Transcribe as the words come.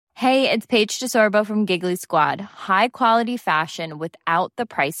Hey, it's Paige DeSorbo from Giggly Squad. High quality fashion without the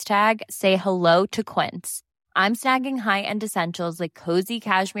price tag. Say hello to Quince. I'm snagging high-end essentials like cozy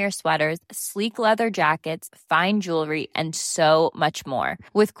cashmere sweaters, sleek leather jackets, fine jewelry, and so much more.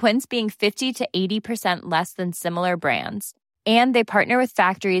 With Quince being 50 to 80% less than similar brands. And they partner with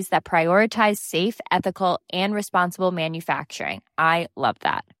factories that prioritize safe, ethical, and responsible manufacturing. I love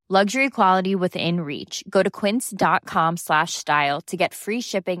that. Luxury quality within reach. Go to quince.com/style to get free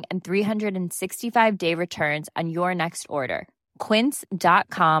shipping and 365-day returns on your next order.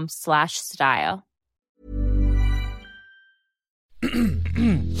 Quince.com/style.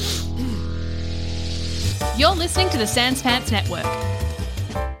 You're listening to the Sans Pants Network.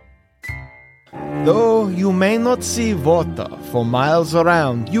 Though you may not see water for miles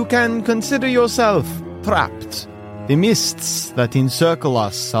around, you can consider yourself trapped. The mists that encircle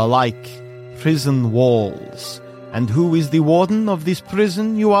us are like prison walls. And who is the warden of this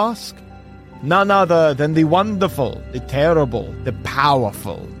prison, you ask? None other than the wonderful, the terrible, the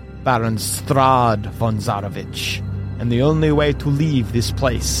powerful Baron Strahd von Zarovich. And the only way to leave this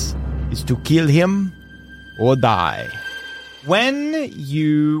place is to kill him or die. When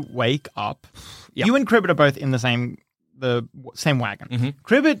you wake up, you and Cribbit are both in the same wagon. Mm-hmm.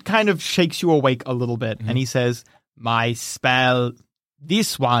 Cribbit kind of shakes you awake a little bit, and he says, my spells,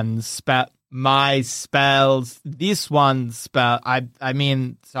 I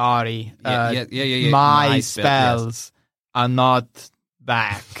mean, sorry. My spells are not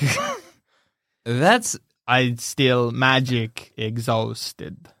back. I'm still magic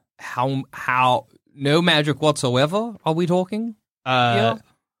exhausted. How, no magic whatsoever, are we talking? A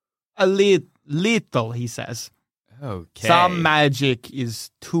little, he says. Okay. Some magic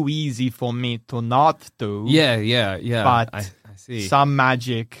is too easy for me to not do. Yeah. But I see. Some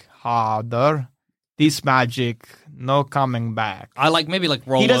magic harder. This magic, no coming back. I maybe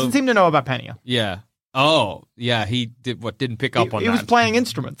roll. He doesn't seem to know about Penia. Yeah. Oh, yeah. He didn't pick up on that. He was playing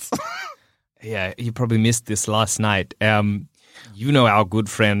instruments. Yeah, he probably missed this last night. You know our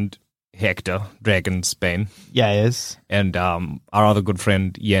good friend Hector Dragonsbane. Yes. And our other good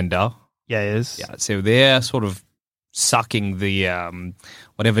friend Yenda. Yes. Yeah. So they're sort of sucking the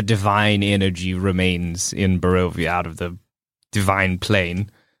whatever divine energy remains in Barovia out of the divine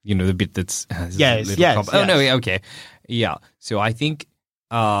plane. You know, the bit that's yes. Oh no, okay, yeah. So I think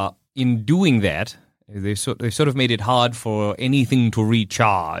in doing that, they sort of made it hard for anything to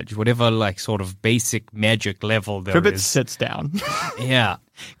recharge, whatever sort of basic magic level there Cribbit is. sits down. Yeah,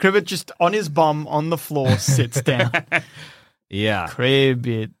 Cribbit just on his bum on the floor sits down. Yeah,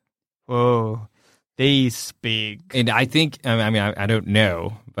 Cribbit. Whoa. This big. And I think, I don't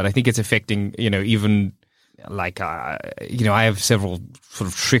know, but I think it's affecting, even I have several sort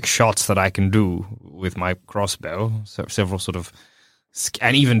of trick shots that I can do with my crossbow. So several sort of,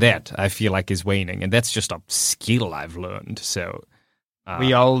 and even that I feel like is waning. And that's just a skill I've learned. So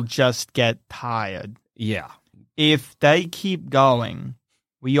we all just get tired. Yeah. If they keep going,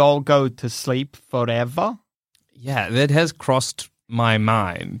 we all go to sleep forever? Yeah, that has crossed my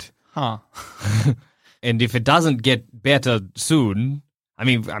mind. Huh. And if it doesn't get better soon, I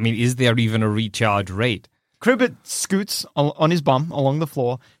mean, is there even a recharge rate? Cribbit scoots on his bum along the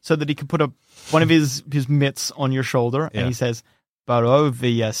floor so that he can put one of his mitts on your shoulder, and he says,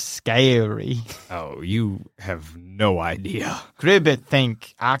 Barovia scary. Oh, you have no idea. Cribbit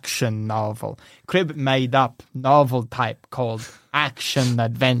think action novel. Cribbit made up novel type called action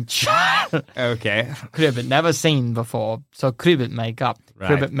adventure. Okay. Cribbit never seen before, so Cribbit make up. Right.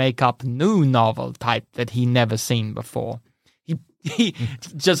 Cribbit make up new novel type that he never seen before. He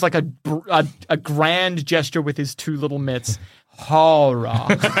just like a grand gesture with his two little mitts. Horror.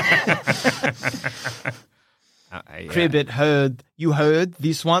 Cribbit heard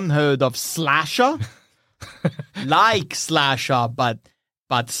this one heard of slasher? Like slasher, but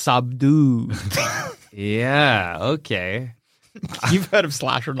subdued. Yeah, okay. You've heard of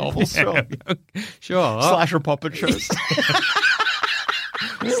slasher novels, sure. Sure. Slasher puppet shows.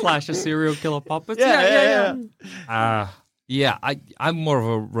 Slasher serial killer puppets. Yeah. Yeah, I'm more of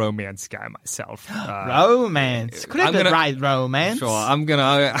a romance guy myself. Romance. Cribbit write romance. Sure, I'm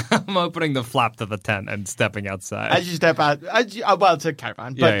opening the flap to the tent and stepping outside. As you step out, it's a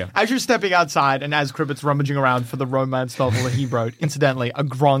caravan, but as you're stepping outside and as Cribbit's rummaging around for the romance novel that he wrote, incidentally, a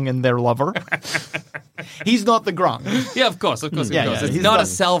grung and their lover. He's not the grung. Yeah, of course. It's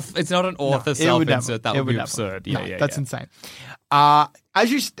not an author self-insert. That would be absurd. That's insane. As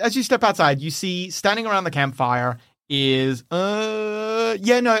you step outside, you see standing around the campfire is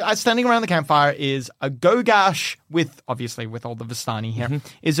standing around the campfire is a Gogash with all the Vistani here,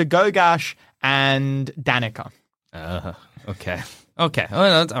 is a Gogash and Danica. Okay. Okay. Oh,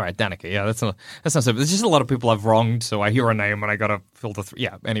 that's, all right, Danica. Yeah, that's not so. There's just a lot of people I've wronged, so I hear a name and I gotta filter through.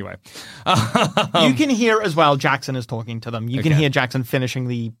 Yeah. Anyway, You can hear as well. Jackson is talking to them. You can Okay. hear Jackson finishing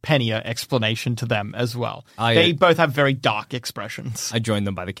the Penia explanation to them as well. I- They both have very dark expressions. I joined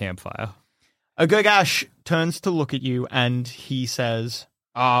them by the campfire. Agogash turns to look at you and he says,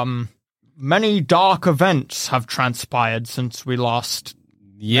 many dark events have transpired since we last.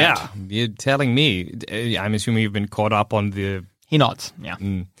 Yeah, you're telling me. I'm assuming you've been caught up on the. He nods. Yeah.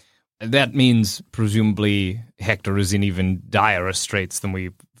 That means presumably Hector is in even direr straits than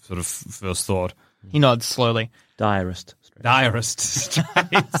we sort of first thought. He nods slowly. Diarist. Direst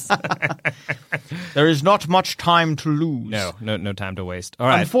straits. There is not much time to lose. No time to waste. All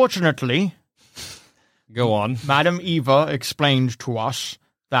right, Unfortunately, go on. Madam Eva explained to us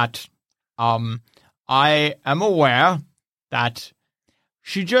that I am aware that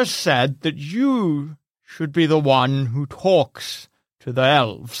she just said that you should be the one who talks to the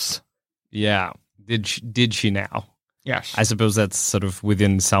elves. Yeah, did she now? Yes. I suppose that's sort of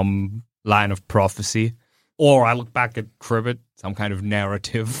within some line of prophecy. Or I look back at Cribbit, some kind of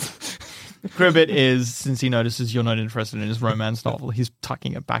narrative. Cribbit is, since he notices you're not interested in his romance novel, he's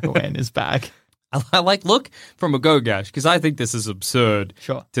tucking it back away in his bag. I look from Agogash, because I think this is absurd,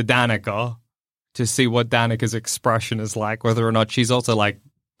 Sure. to Danica, to see what Danica's expression is like, whether or not she's also like,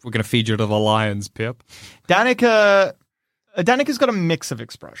 we're going to feed you to the lions, Pip. Danica's got a mix of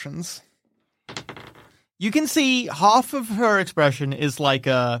expressions. You can see half of her expression is like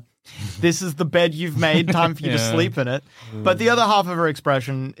this is the bed you've made, time for you to Yeah. sleep in it. But the other half of her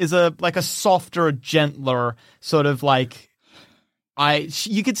expression is a softer, gentler sort of like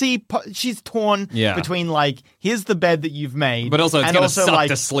you could see she's torn Yeah. between like, here's the bed that you've made, But also, it's and going to suck like,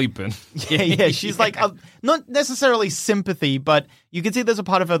 to sleep in. yeah. She's like, not necessarily sympathy, but you can see there's a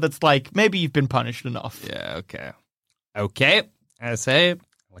part of her that's like, maybe you've been punished enough. Yeah, okay. I say,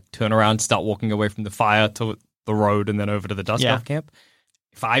 like, turn around, start walking away from the fire to the road and then over to the Dust Yeah. Elf camp.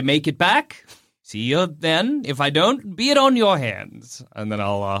 If I make it back, see you then. If I don't, be it on your hands. And then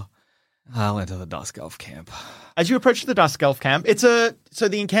I'll enter the Dusk Elf camp. As you approach the Dusk Elf camp, so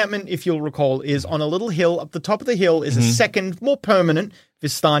the encampment, if you'll recall, is on a little hill. Up the top of the hill is a second, more permanent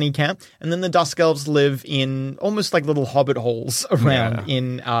Vistani camp, and then the Dusk Elves live in almost like little hobbit holes around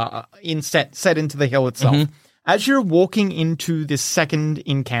in set into the hill itself. As you're walking into this second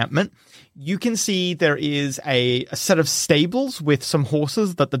encampment, you can see there is a set of stables with some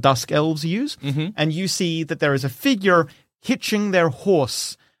horses that the Dusk Elves use, and you see that there is a figure hitching their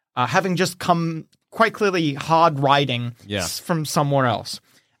horse, having just come quite clearly hard riding from somewhere else.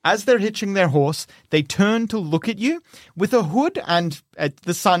 As they're hitching their horse, they turn to look at you with a hood, and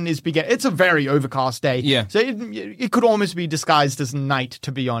the sun is beginning. It's a very overcast day, so it could almost be disguised as night,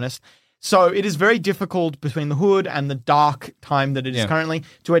 to be honest. So it is very difficult between the hood and the dark time that it is currently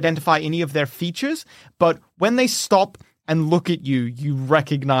to identify any of their features. But when they stop and look at you, you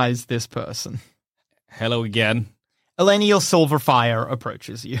recognize this person. Hello again. Eleniel Silverfire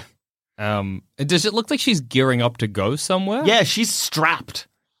approaches you. Does it look like she's gearing up to go somewhere? Yeah, she's strapped.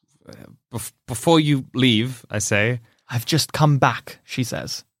 Before you leave, I say. I've just come back, she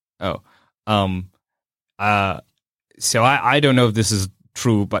says. Oh. So I don't know if this is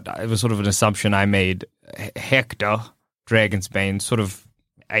true, but it was sort of an assumption I made. Hector, Dragonsbane, sort of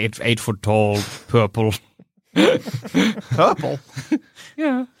 8 foot tall, purple. Purple?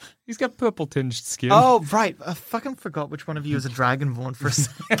 Yeah, he's got purple tinged skin. Oh, right. I fucking forgot which one of you is a dragonborn for a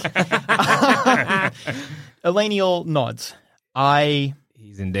sec. Eleniel nods.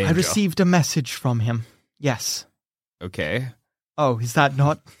 He's in danger. I received a message from him. Yes. Okay. Oh, is that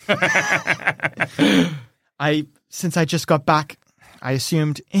not? Since I just got back, I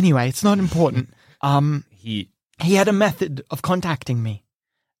assumed. Anyway, it's not important. He had a method of contacting me,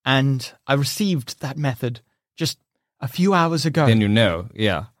 and I received that method just a few hours ago. Then you know,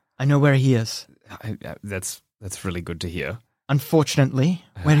 yeah. I know where he is. That's really good to hear. Unfortunately,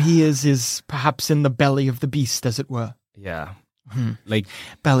 where he is perhaps in the belly of the beast, as it were. Yeah.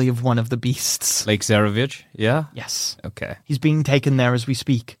 Belly of one of the beasts. Lake Zarovich, yeah? Yes. Okay. He's being taken there as we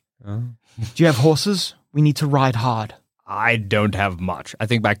speak. Oh. Do you have horses? We need to ride hard. I don't have much. I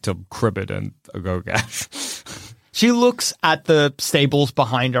think back to Cribbit and Agogash. She looks at the stables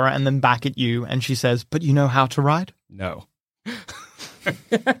behind her and then back at you, and she says, "But you know how to ride?" No.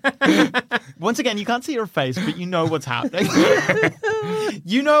 Once again, you can't see her face, but you know what's happening.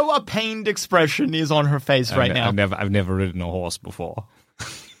 You know a pained expression is on her face right now. I've never ridden a horse before.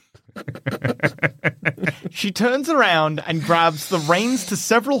 She turns around and grabs the reins to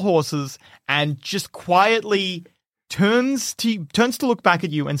several horses and just quietly turns to look back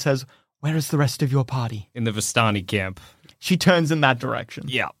at you and says, "Where is the rest of your party?" In the Vistani camp. She turns in that direction.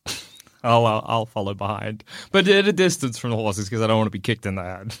 Yeah. I'll follow behind, but at a distance from the horses because I don't want to be kicked in the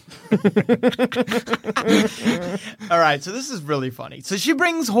head. All right, so this is really funny. So she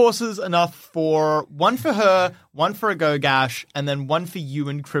brings horses enough for one for her, one for a Gogash, and then one for you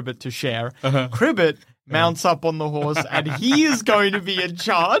and Cribbit to share. Cribbit mounts up on the horse, and he is going to be in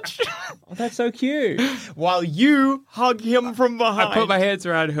charge. Oh, that's so cute. While you hug him from behind. I put my hands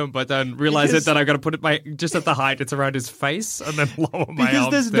around him, but then realize that I've got to put it just at the height. It's around his face, and then lower my because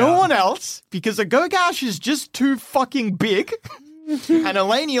arms there's down. no one else. Because a Gogash is just too fucking big, and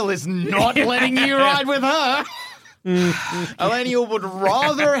Elenial is not letting you ride with her. Elenial would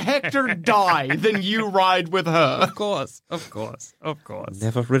rather Hector die than you ride with her. Of course.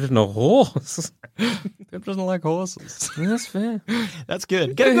 Never ridden a horse. Pip doesn't like horses. That's fair. That's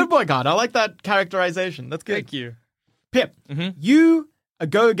good. Get a good boy card. I like that characterization. That's good. Thank you. Pip, you, a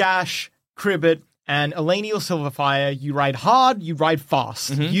Gogash, Cribbit, and Elenial Silverfire, you ride hard, you ride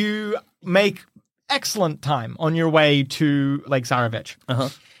fast. You make excellent time on your way to Lake Zarovich.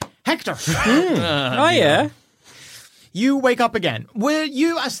 Hector, Oh, yeah. you wake up again.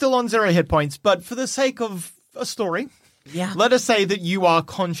 You are still on 0 hit points, but for the sake of a story, let us say that you are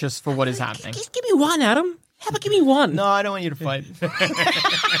conscious for what is happening. Just give me one, Adam. How about give me one? No, I don't want you to fight.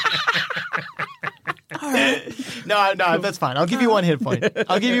 No, that's fine. I'll give you 1 hit point.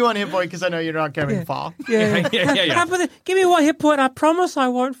 I'll give you 1 hit point because I know you're not going far. Yeah. How about give me 1 hit point. I promise I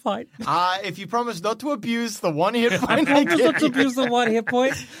won't fight. If you promise not to abuse the 1 hit point, I promise not to abuse the 1 hit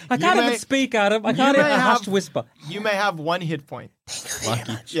point. I can't even speak, Adam. I can't even hushed whisper. You may have 1 hit point.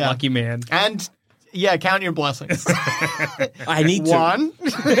 Lucky man. And count your blessings. I need to. 1.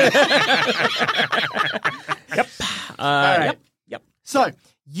 Yep. All right. Yep. So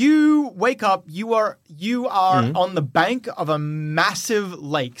you wake up. You are on the bank of a massive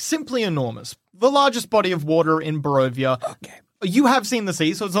lake, simply enormous, the largest body of water in Barovia. Okay. You have seen the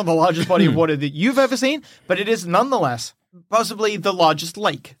sea, so it's not the largest body of water that you've ever seen, but it is nonetheless possibly the largest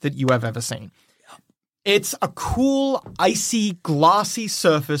lake that you have ever seen. It's a cool, icy, glassy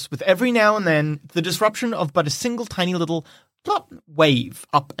surface with every now and then the disruption of but a single tiny little plop wave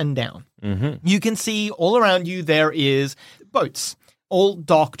up and down. You can see all around you there is boats, all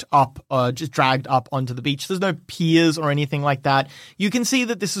docked up, just dragged up onto the beach. There's no piers or anything like that. You can see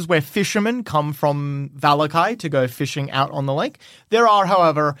that this is where fishermen come from Valakai to go fishing out on the lake. There are,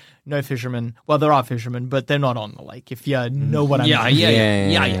 however, no fishermen. Well, there are fishermen, but they're not on the lake, if you know what I mean.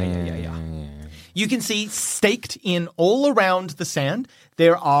 Yeah. You can see staked in all around the sand,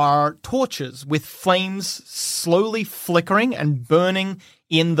 there are torches with flames slowly flickering and burning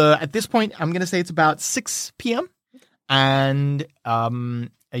at this point, I'm going to say it's about 6 p.m. And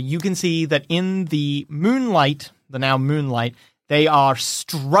you can see that in the moonlight, they are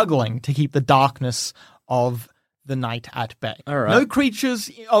struggling to keep the darkness of the night at bay. All right. No creatures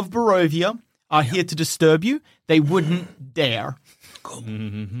of Barovia are here to disturb you. They wouldn't dare.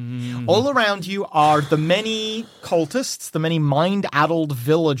 All around you are the many cultists, the many mind-addled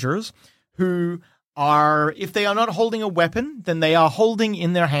villagers who are, if they are not holding a weapon, then they are holding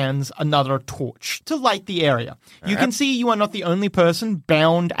in their hands another torch to light the area. You can see you are not the only person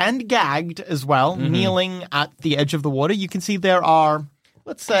bound and gagged as well, kneeling at the edge of the water. You can see there are,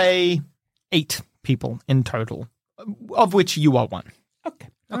 let's say, 8 people in total, of which you are one. Okay.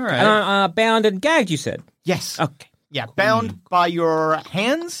 All right. Bound and gagged, you said? Yes. Okay. Yeah, bound by your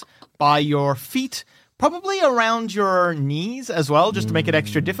hands, by your feet, probably around your knees as well, just to make it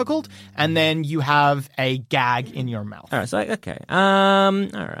extra difficult. And then you have a gag in your mouth. All right, so, okay. All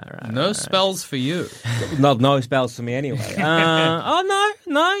right. No spells for you. No spells for me anyway. No.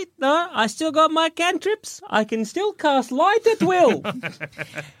 I still got my cantrips. I can still cast light at will.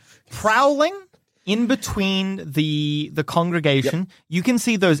 Prowling in between the congregation, you can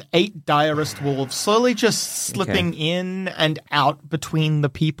see those 8 direst wolves slowly just slipping in and out between the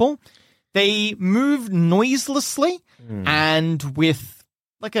people. They move noiselessly and with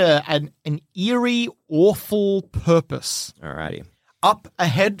like an eerie, awful purpose. Alrighty. Up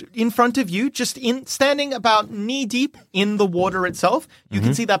ahead in front of you, standing about knee deep in the water itself, you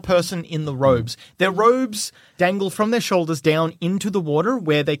can see that person in the robes. Their robes dangle from their shoulders down into the water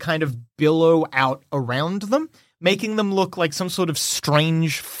where they kind of billow out around them, making them look like some sort of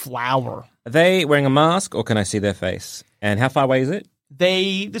strange flower. Are they wearing a mask or can I see their face? And how far away is it?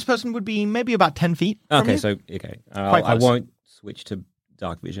 This person would be maybe about 10 feet from you. I won't switch to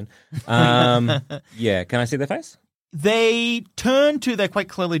dark vision. Yeah, can I see their face? They they're quite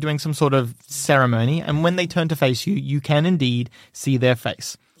clearly doing some sort of ceremony, and when they turn to face you, you can indeed see their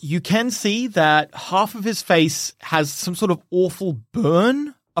face. You can see that half of his face has some sort of awful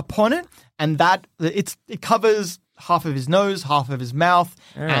burn upon it, and that it covers half of his nose, half of his mouth,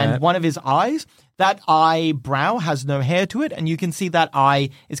 and one of his eyes. That eyebrow has no hair to it, and you can see that eye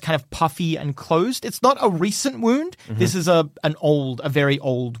is kind of puffy and closed. It's not a recent wound. This is a very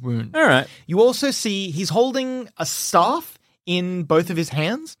old wound. All right. You also see he's holding a staff in both of his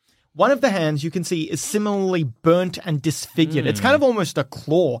hands. One of the hands you can see is similarly burnt and disfigured. It's kind of almost a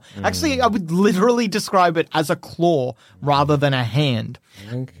claw. Actually, I would literally describe it as a claw rather than a hand.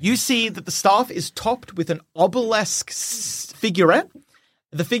 Okay. You see that the staff is topped with an obelisk figurette.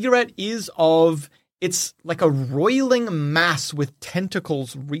 The figurette is it's like a roiling mass with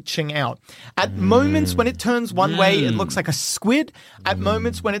tentacles reaching out. At moments when it turns one way, it looks like a squid. At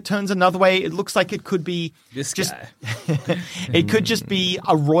moments when it turns another way, it looks like it could be This just guy. it could just be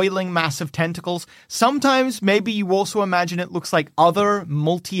a roiling mass of tentacles. Sometimes maybe you also imagine it looks like other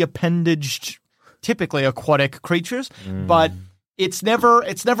multi-appendaged, typically aquatic creatures, but it's never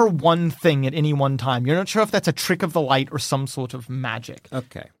one thing at any one time. You're not sure if that's a trick of the light or some sort of magic.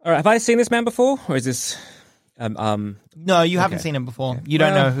 Okay. All right. Have I seen this man before, or is this? No, you haven't seen him before. You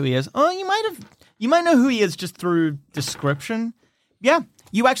don't know who he is. Oh, you might have. You might know who he is just through description. Yeah,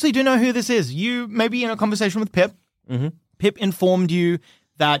 you actually do know who this is. You maybe in a conversation with Pip. Pip informed you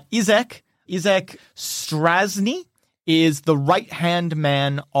that Izek Strasny is the right-hand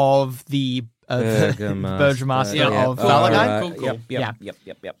man of the Burgomaster of Valagai. Cool.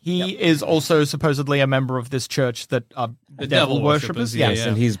 Yep. He is also supposedly a member of this church that are The devil worshippers. Yeah, Yes,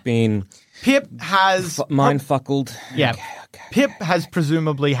 and he's been Pip has mind-fuckled. Yeah. Okay. Pip has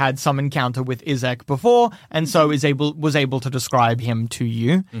presumably had some encounter with Izek before, and so was able to describe him to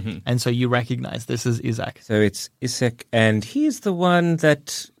you, and so you recognize this as Izek. So it's Isek, and he's the one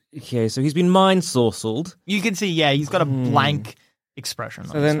that. Okay, so he's been mind-sorcelled. You can see, he's got a blank expression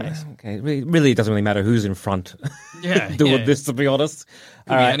on his face. Okay, really, it doesn't really matter who's in front. Doing this, to be honest.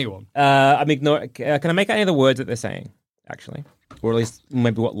 Could be anyone. I'm ignoring. Can I make any of the words that they're saying? Actually, or at least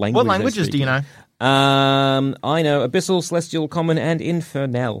maybe what language? What languages do you know? I know Abyssal, Celestial, Common, and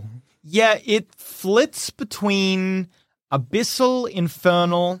Infernal. Yeah, it flits between Abyssal,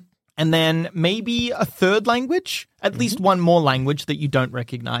 Infernal, and then maybe a third language, at least one more language that you don't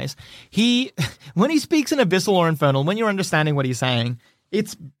recognize. When he speaks in Abyssal or Infernal, when you're understanding what he's saying,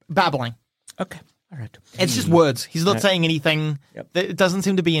 it's babbling. Okay, all right. It's just words. He's not saying anything. Yep. It doesn't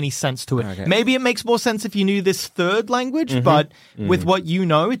seem to be any sense to it. Okay. Maybe it makes more sense if you knew this third language, but with what you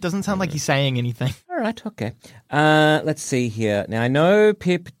know, it doesn't sound like he's saying anything. All right, okay. Let's see here. Now, I know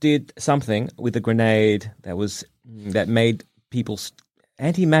Pip did something with a grenade that made people...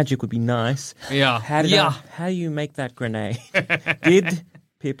 Anti-magic would be nice. Yeah. How do you make that grenade? Did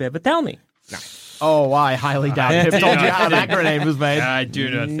Pip ever tell me? No. Oh, I highly doubt Pip told you how that grenade was made. I do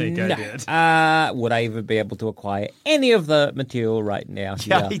not think I did. Would I even be able to acquire any of the material right now?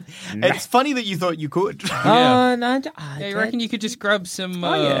 Yeah, it's funny that you thought you could. Oh, no. You reckon you could just grab some...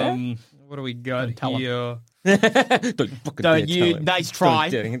 what do we got here? Don't you? Nice try.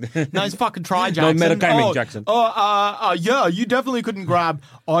 Nice fucking try, Jackson. No metagaming, Jackson. Yeah, you definitely couldn't grab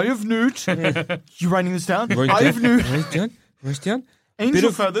Eye of Newt. You writing this down? Eye of Newt. Where's down?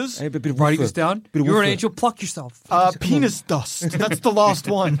 Angel feathers. A bit of Writing this down? You're an angel, pluck yourself. Penis dust. That's the last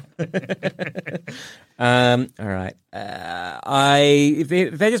one. All right. If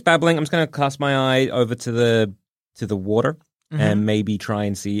they're just babbling, I'm just going to cast my eye over to the water and maybe try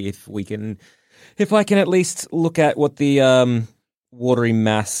and see if I can at least look at what the watery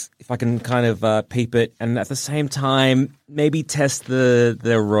mass, if I can kind of peep it, and at the same time maybe test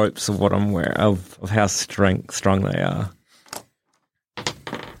the ropes of what I'm aware of how strong they are.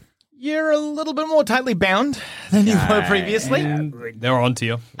 You're a little bit more tightly bound than you were previously. They're on to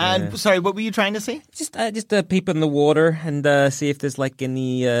you. And sorry, what were you trying to see? Just a peep in the water and see if there's like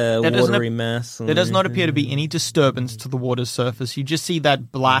any watery mass. There does not appear to be any disturbance to the water's surface. You just see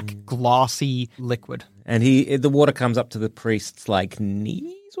that black, glassy liquid. And the water comes up to the priest's like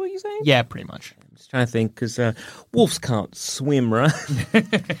knees. What are you saying? Yeah, pretty much. I'm just trying to think because wolves can't swim, right?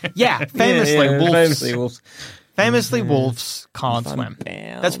 Yeah, famously, wolves. Famously, wolves. Wolves can't swim.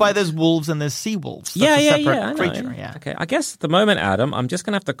 That's why there's wolves and there's sea wolves. That's a separate creature. Yeah. Okay, I guess at the moment, Adam, I'm just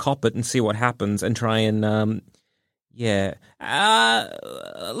gonna have to cop it and see what happens and try and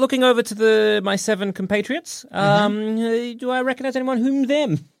looking over to my 7 compatriots. Do I recognize anyone whom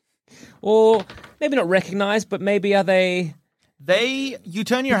them? Or maybe not recognize, but maybe are they You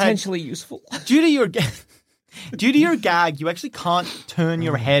turn your head potentially useful? due to your gag, you actually can't turn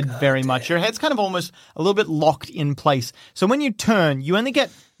your head very much. Your head's kind of almost a little bit locked in place. So when you turn, you only get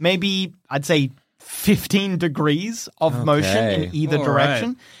maybe, I'd say, 15 degrees of motion in either All direction.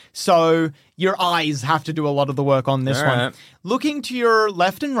 right. So your eyes have to do a lot of the work on this All one. right. Looking to your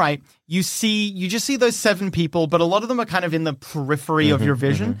left and right, you just see those 7 people, but a lot of them are kind of in the periphery of your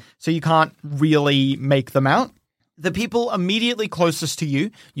vision, so you can't really make them out. The people immediately closest to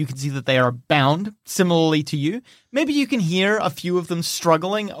you, you can see that they are bound similarly to you. Maybe you can hear a few of them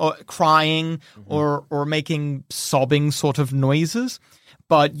struggling or crying or making sobbing sort of noises,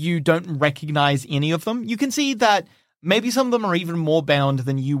 but you don't recognize any of them. You can see that maybe some of them are even more bound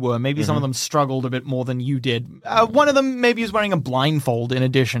than you were. Maybe some of them struggled a bit more than you did. One of them maybe is wearing a blindfold in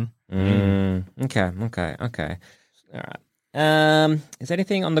addition. Okay. All right. Is there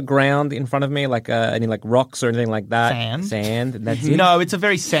anything on the ground in front of me, like any like rocks or anything like that? Sand. That's it. No, it's a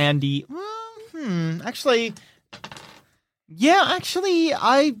very sandy. Actually,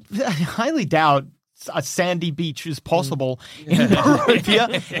 I highly doubt a sandy beach is possible in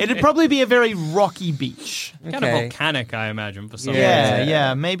Barovia. It'd probably be a very rocky beach. Kind of volcanic, I imagine, for some Yeah, reason.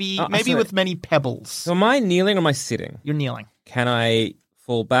 yeah. Maybe so- with many pebbles. So am I kneeling or am I sitting? You're kneeling. Can I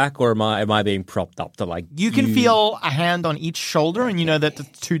fall back or am I being propped up to like? You can feel a hand on each shoulder, and you know that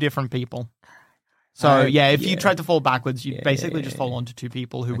it's 2 different people. So if you tried to fall backwards, you'd basically just fall onto 2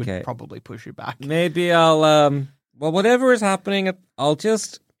 people who would probably push you back. Maybe I'll well, whatever is happening, I'll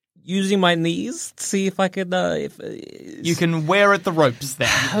just using my knees to see if I could You can wear at the ropes then.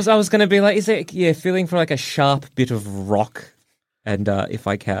 I was gonna be like, is it feeling for like a sharp bit of rock, and if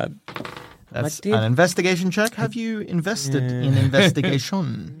I can. That's an investigation check. Have you invested in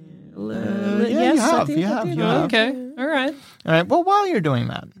investigation? Yes, you have. Okay, all right. All right. Well, while you're doing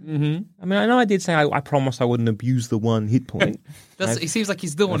that, I mean, I know I did say I promised I wouldn't abuse the 1 hit point. It seems like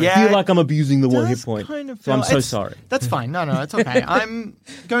he's doing Yeah. I feel like I'm abusing the 1 hit does point. kind of So I'm feel- so it's- sorry. That's fine. No, it's okay. I'm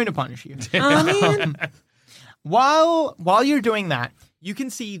going to punish you. Man. While you're doing that, you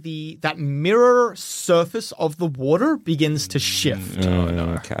can see that mirror surface of the water begins to shift.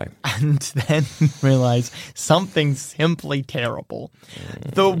 Okay. And then you realize something simply terrible.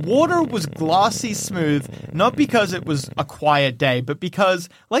 The water was glassy smooth, not because it was a quiet day, but because,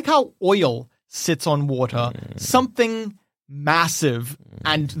 like how oil sits on water, something massive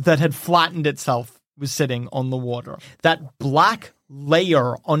and that had flattened itself was sitting on the water. That black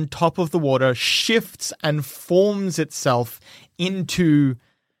layer on top of the water shifts and forms itself into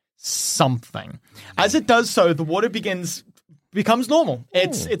something. As it does so, the water becomes normal.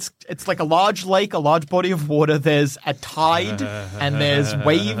 It's like a large lake, a large body of water. There's a tide and there's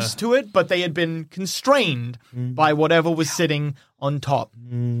waves to it, but they had been constrained by whatever was sitting on top.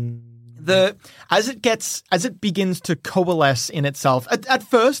 As it begins to coalesce in itself, at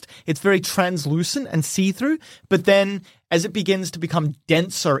first it's very translucent and see-through, but then as it begins to become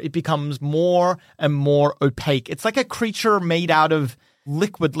denser, it becomes more and more opaque. It's like a creature made out of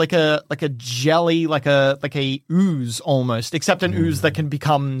liquid, like a jelly, like a ooze almost, except an ooze that can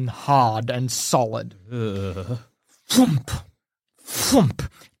become hard and solid. Thump, thump.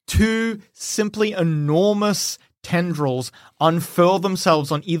 2 simply enormous tendrils unfurl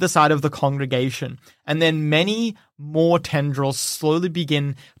themselves on either side of the congregation, and then many more tendrils slowly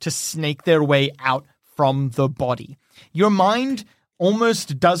begin to snake their way out from the body. Your mind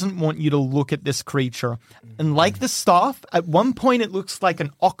almost doesn't want you to look at this creature. And like the staff, at one point it looks like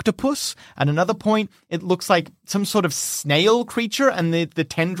an octopus, at another point it looks like some sort of snail creature, and the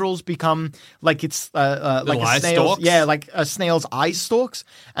tendrils become like it's like a eye snail's, stalks? like a snail's eye stalks.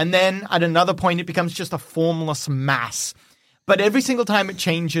 And then at another point it becomes just a formless mass. But every single time it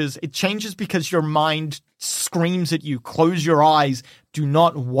changes because your mind screams at you, close your eyes, do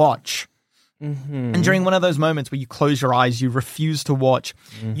not watch. And during one of those moments where you close your eyes, you refuse to watch,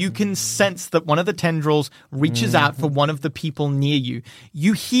 you can sense that one of the tendrils reaches out for one of the people near you.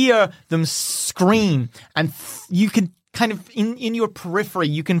 You hear them scream, and you can kind of, in your periphery,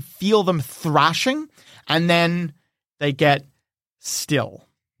 you can feel them thrashing, and then they get still.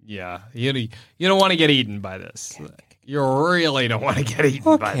 Yeah, you don't want to get eaten by this. You really don't want to get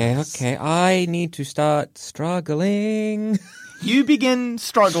eaten by this. Okay. I need to start struggling. You begin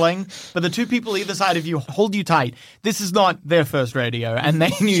struggling, but the 2 people either side of you hold you tight. This is not their first rodeo, and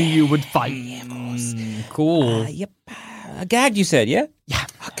they knew you would fight. Cool. Yep. Gagged, you said, yeah? Yeah.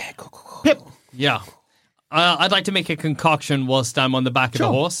 Okay, cool. Pip. Yeah. I'd like to make a concoction whilst I'm on the back of the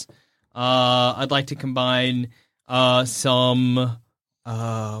horse. I'd like to combine some... what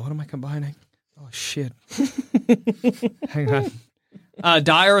am I combining? Oh, shit. Hang on.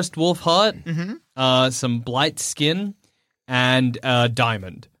 Direst Wolf Heart, some Blight Skin, and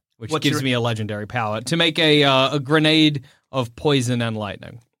Diamond, which What's gives your- me a legendary power to make a grenade of poison and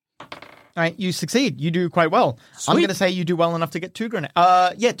lightning. All right, you succeed. You do quite well. I'm Sweet. going to say you do well enough to get 2 grenades.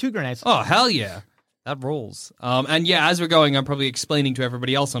 2 grenades. Oh, hell yeah. That rules. And yeah, as we're going, I'm probably explaining to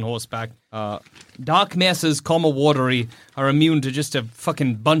everybody else on horseback. Dark masses, watery, are immune to just a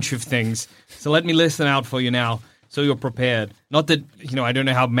fucking bunch of things. So let me list them out for you now, so you're prepared. Not that I don't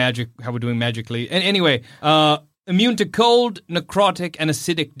know how we're doing magically. And anyway, immune to cold, necrotic, and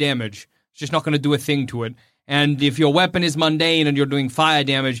acidic damage. It's just not going to do a thing to it. And if your weapon is mundane and you're doing fire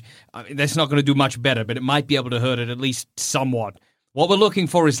damage, that's not going to do much better, but it might be able to hurt it at least somewhat. What we're looking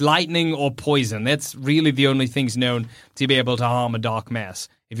for is lightning or poison. That's really the only things known to be able to harm a dark mass.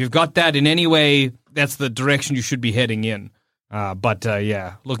 If you've got that in any way, that's the direction you should be heading in. But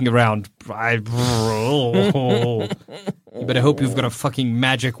looking around, you better hope you've got a fucking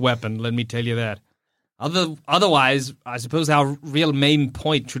magic weapon, let me tell you that. Otherwise, I suppose our real main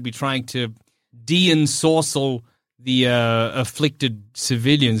point should be trying to de-ensorcel the afflicted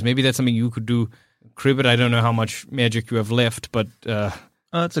civilians. Maybe that's something you could do. Cribbit, I don't know how much magic you have left, but...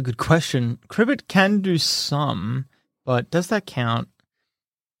 that's a good question. Cribbit can do some, but does that count?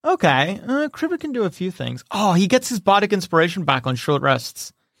 Okay, Cribbit can do a few things. Oh, he gets his bardic inspiration back on short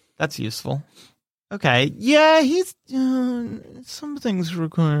rests. That's useful. Okay, yeah, he's... some things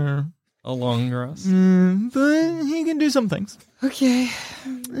require... a long rest. But he can do some things. Okay.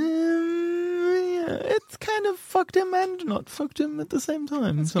 It's kind of fucked him and not fucked him at the same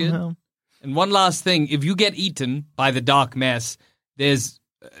time. That's somehow. Good. And one last thing, if you get eaten by the dark mass, there's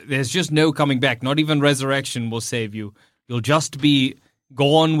just no coming back. Not even resurrection will save you. You'll just be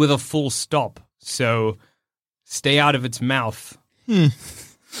gone with a full stop. So stay out of its mouth. Yeah.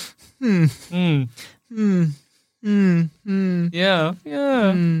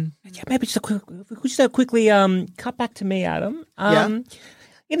 Maybe just quickly cut back to me, Adam.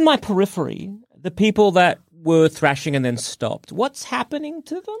 In my periphery, the people that were thrashing and then stopped, what's happening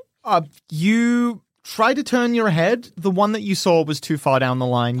to them? You try to turn your head. The one that you saw was too far down the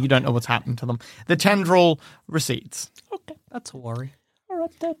line. You don't know what's happening to them. The tendril recedes. Okay, that's a worry. All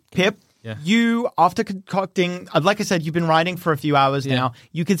right, then. Pip, you, after concocting, like I said, you've been riding for a few hours now.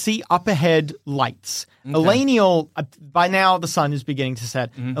 You can see up ahead lights. Okay. Elenial, by now the sun is beginning to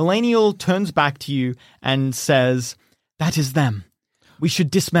set. Elenial turns back to you and says, "That is them. We should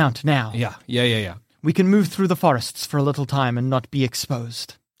dismount now. Yeah. We can move through the forests for a little time and not be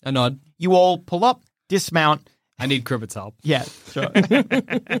exposed." A nod. You all pull up, dismount. I need Cribbit's help. Yeah, sure. Maybe a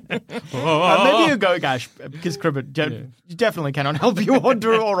Gogash, because Cribbit definitely cannot help you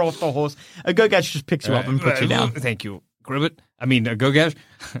or off the horse. A Gogash just picks you up and puts you down. Thank you, Cribbit. I mean, a Gogash.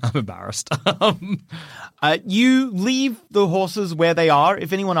 I'm embarrassed. You leave the horses where they are.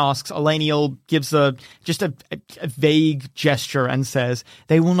 If anyone asks, Elenial gives just a vague gesture and says,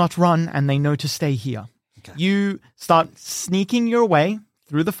 "They will not run and they know to stay here." Okay. You start sneaking your way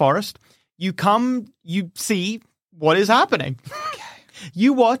through the forest. You see what is happening. Okay.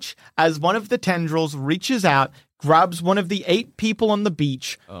 You watch as one of the tendrils reaches out, grabs one of the 8 people on the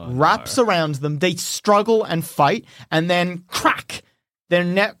beach, wraps around them. They struggle and fight, and then crack! Their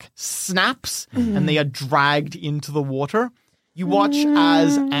neck snaps, and they are dragged into the water. You watch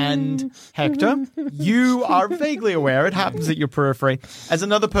and Hector, you are vaguely aware, it happens at your periphery, as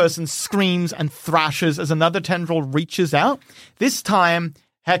another person screams and thrashes as another tendril reaches out. This time,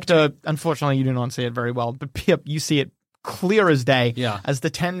 Hector, unfortunately, you do not see it very well, but Pip, you see it clear as day as the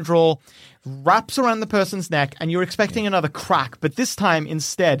tendril wraps around the person's neck, and you're expecting another crack, but this time,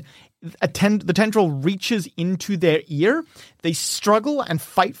 instead, the tendril reaches into their ear. They struggle and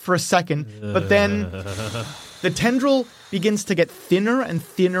fight for a second, but then the tendril begins to get thinner and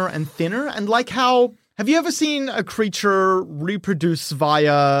thinner and thinner, and like how... Have you ever seen a creature reproduce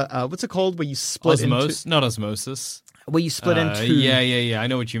via, what's it called, where you split into... Not osmosis. Where you split into... Yeah. I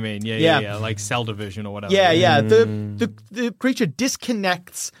know what you mean. Yeah. Like cell division or whatever. Yeah. The creature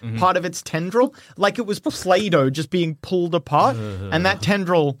disconnects part of its tendril like it was Play-Doh just being pulled apart, and that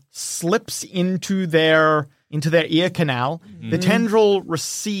tendril slips into their ear canal. The tendril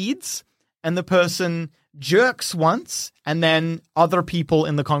recedes, and the person jerks once, and then other people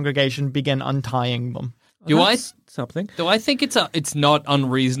in the congregation begin untying them. Do I think it's not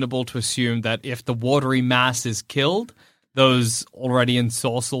unreasonable to assume that if the watery mass is killed, those already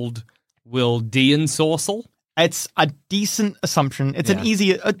ensorcelled will de-ensorcel? It's a decent assumption. It's an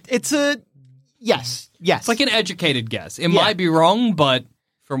easy... Yes. It's like an educated guess. It might be wrong, but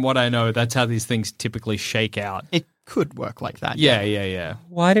from what I know, that's how these things typically shake out. It could work like that. Yeah.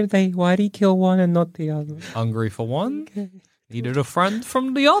 Why did he kill one and not the other? Hungry for one? Okay. Needed a friend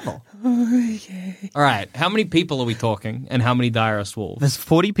from the other. Okay. All right. How many people are we talking, and how many direst wolves? There's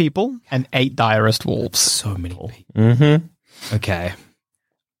 40 people and 8 direst wolves. So many people. Okay.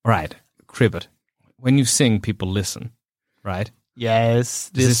 All right. Cribbit, when you sing, people listen, right? Yes,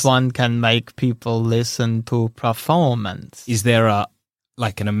 this one can make people listen to performance. Is there an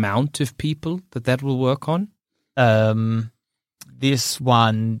amount of people that will work on? This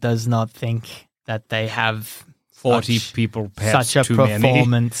one does not think that they have 40 people, perhaps such a too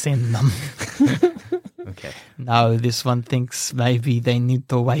performance in them. Okay. No, this one thinks maybe they need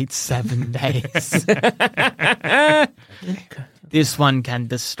to wait 7 days. This one can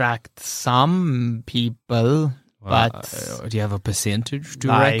distract some people, but do you have a percentage, do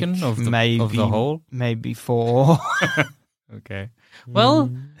you reckon, of the whole? Maybe 4. Okay.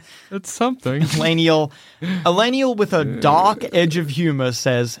 Well, it's something. Elenial with a dark edge of humor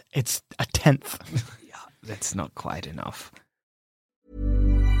says it's a 10th. Yeah, that's not quite enough.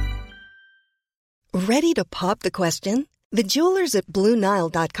 Ready to pop the question? The jewelers at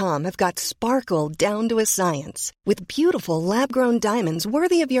BlueNile.com have got sparkle down to a science with beautiful lab-grown diamonds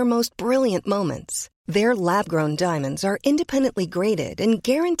worthy of your most brilliant moments. Their lab-grown diamonds are independently graded and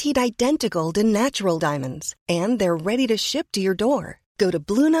guaranteed identical to natural diamonds, and they're ready to ship to your door. Go to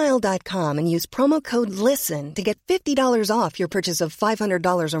BlueNile.com and use promo code LISTEN to get $50 off your purchase of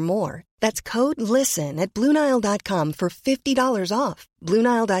 $500 or more. That's code LISTEN at BlueNile.com for $50 off.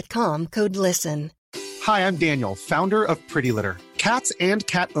 BlueNile.com, code LISTEN. Hi, I'm Daniel, founder of Pretty Litter. Cats and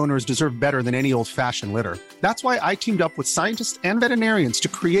cat owners deserve better than any old-fashioned litter. That's why I teamed up with scientists and veterinarians to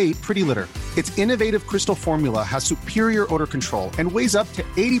create Pretty Litter. Its innovative crystal formula has superior odor control and weighs up to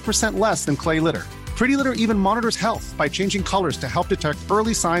 80% less than clay litter. Pretty Litter even monitors health by changing colors to help detect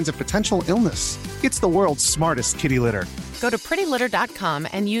early signs of potential illness. It's the world's smartest kitty litter. Go to prettylitter.com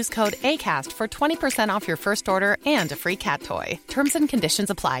and use code ACAST for 20% off your first order and a free cat toy. Terms and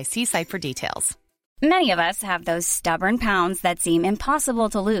conditions apply. See site for details. Many of us have those stubborn pounds that seem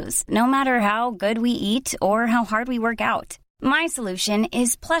impossible to lose, no matter how good we eat or how hard we work out. My solution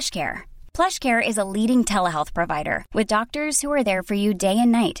is PlushCare. PlushCare is a leading telehealth provider with doctors who are there for you day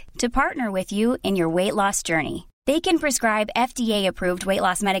and night to partner with you in your weight loss journey. They can prescribe FDA-approved weight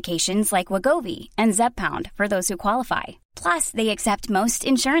loss medications like Wegovy and Zepbound for those who qualify. Plus, they accept most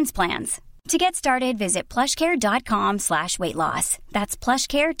insurance plans. To get started, visit plushcare.com/weightloss. That's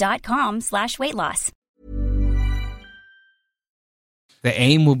plushcare.com/weightloss. The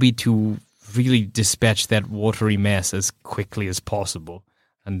aim will be to really dispatch that watery mess as quickly as possible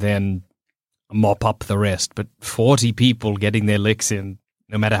and then mop up the rest. But 40 people getting their licks in,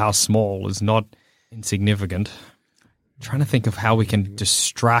 no matter how small, is not insignificant. I'm trying to think of how we can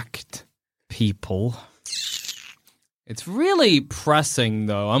distract people. It's really pressing,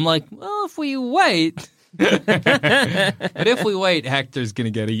 though. I'm like, well, if we wait... But if we wait, Hector's going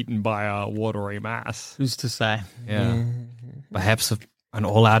to get eaten by a watery mass. Who's to say? Yeah. Perhaps an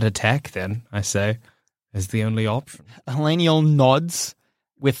all-out attack, then, I say, is the only option. Elenial nods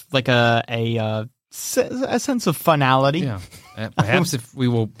with like a sense of finality. Yeah. Perhaps if we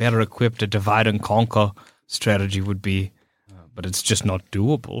were better equipped, a divide and conquer strategy would be, but it's just not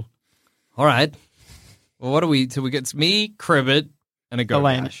doable. All right. Well, what do we? So we get me, Cribbit, and a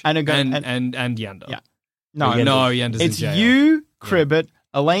Gogash, and Yenda. Yeah. No, Yenda's it's in jail. you, Cribbit,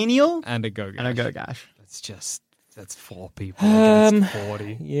 Elenial, and a Gogash. That's 4 people against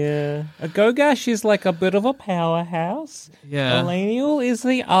 40. Yeah. A Gogash is like a bit of a powerhouse. Yeah. Elenial is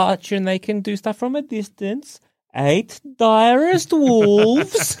the archer and they can do stuff from a distance. 8 direst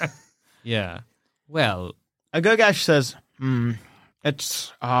wolves. Yeah. Well, a Gogash says,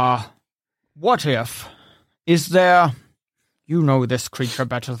 it's, what if, is there, you know this creature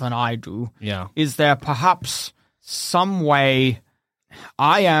better than I do. Yeah. Is there perhaps some way,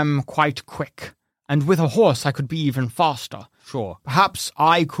 I am quite quick, and with a horse I could be even faster. Sure. Perhaps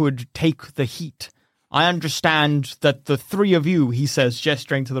I could take the heat. I understand that the 3 of you, he says,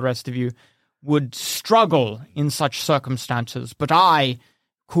 gesturing to the rest of you, would struggle in such circumstances, but I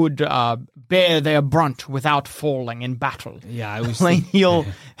could bear their brunt without falling in battle. Yeah, I was Elenial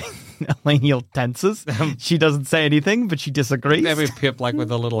tenses. She doesn't say anything, but she disagrees. Maybe Pip, like,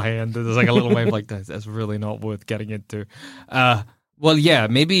 with a little hand. There's like a little wave like that. That's really not worth getting into. Well, yeah,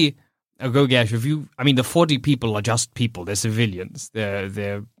 maybe a Gogash, the 40 people are just people. They're civilians.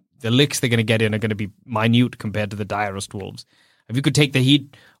 The licks they're going to get in are going to be minute compared to the direst wolves. If you could take the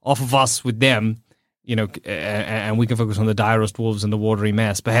heat off of us with them, and we can focus on the direst wolves and the watery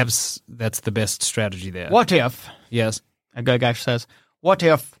mass, perhaps that's the best strategy there. What if? Yes. A Gogash says, what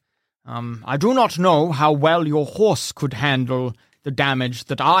if, I do not know how well your horse could handle the damage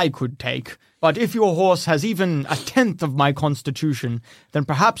that I could take, but if your horse has even a 10th of my constitution, then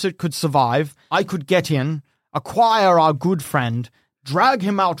perhaps it could survive. I could get in, acquire our good friend, drag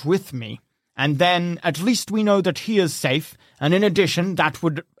him out with me, and then at least we know that he is safe, and in addition, that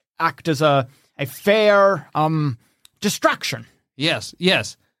would act as a fair distraction. Yes.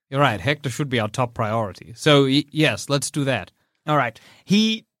 You're right. Hector should be our top priority. So, yes, let's do that. All right.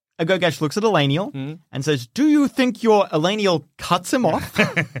 Agogash looks at Elenial and says, "Do you think your..." Elenial cuts him off.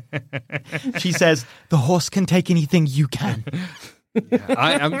 She says, "The horse can take anything you can."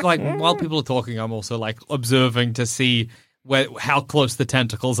 I'm like, while people are talking, I'm also like observing to see how close the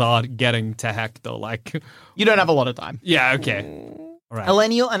tentacles are getting to Hector. Like, You don't have a lot of time. yeah, okay. All right.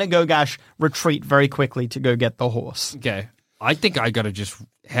 Elenial and Agogash retreat very quickly to go get the horse. Okay. I think I gotta just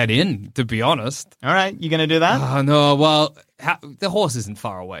head in, to be honest. All right, you going to do that? Oh, no, well, the horse isn't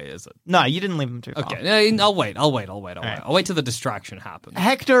far away, is it? No, you didn't leave him too far. Okay, I'll wait. I'll wait till the distraction happens.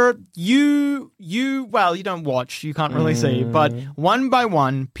 Hector, you don't watch, you can't really see, but one by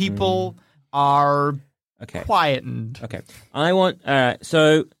one, people are quietened. Okay. I want,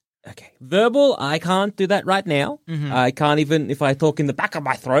 verbal, I can't do that right now. I can't even, if I talk in the back of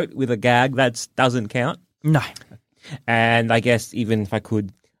my throat with a gag, that doesn't count. No. And I guess even if I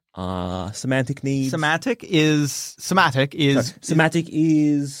could, semantic needs. Somatic is...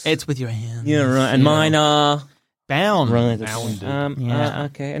 It's with your hands. Yeah, right. And mine are... Bound. Right. Yeah.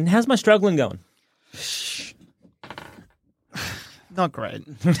 Okay. And how's my struggling going? Not great.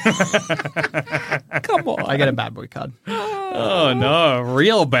 Come on. I get a bad boy card. Oh, no,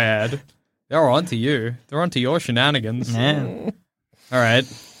 real bad. They're onto you. They're onto your shenanigans. Yeah. All right.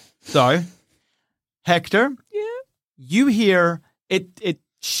 So, Hector, you hear it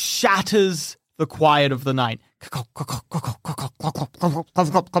shatters the quiet of the night.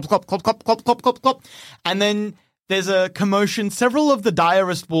 And then there's a commotion. Several of the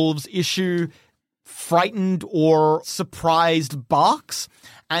direst wolves issue frightened or surprised barks.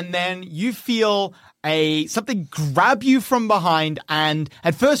 And then you feel something grab you from behind, and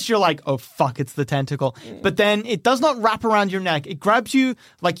at first you're like, oh fuck, it's the tentacle. But then it does not wrap around your neck. It grabs you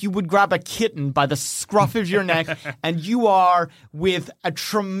like you would grab a kitten by the scruff of your neck, and you are, with a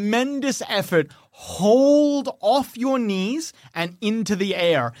tremendous effort, hold off your knees and into the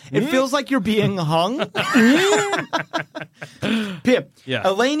air. It feels like you're being hung. Pip,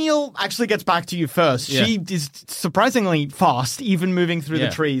 Elenial actually gets back to you first. Yeah. She is surprisingly fast, even moving through the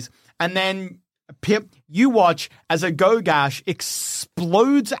trees. And then Pip, you watch as Agogash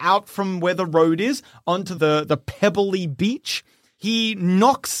explodes out from where the road is onto the pebbly beach. He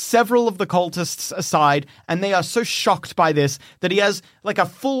knocks several of the cultists aside, and they are so shocked by this that he has like a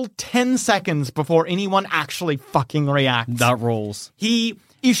full 10 seconds before anyone actually fucking reacts. That rolls. He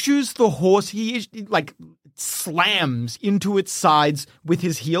issues the horse, he slams into its sides with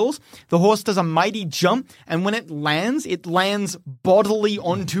his heels. The horse does a mighty jump, and when it lands bodily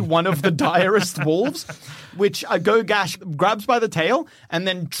onto one of the direst wolves, which Agogash grabs by the tail and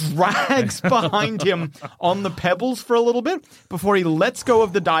then drags behind him on the pebbles for a little bit before he lets go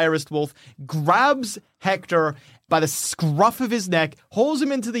of the direst wolf, grabs Hector by the scruff of his neck, hauls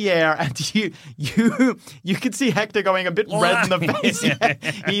him into the air, and you can see Hector going a bit red in the face.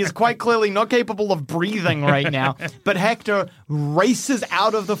 He is quite clearly not capable of breathing right now. But Hector races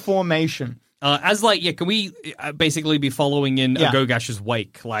out of the formation. Can we basically be following in Agogash's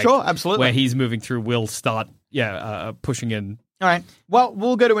wake? Like, sure, absolutely. Where he's moving through, we'll start, pushing in. All right. Well,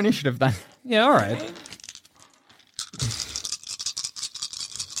 we'll go to initiative then. Yeah, all right.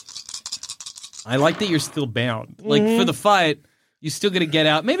 I like that you're still bound. Like, for the fight, you're still going to get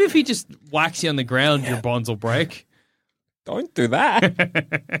out. Maybe if he just whacks you on the ground, your bonds will break. Don't do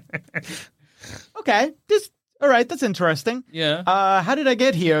that. Okay. All right, that's interesting. Yeah. How did I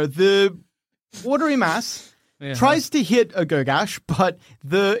get here? The watery mass tries to hit Agogash, but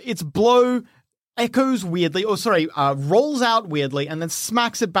its blow echoes weirdly, rolls out weirdly, and then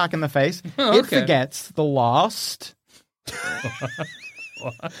smacks it back in the face. Oh, It forgets the last...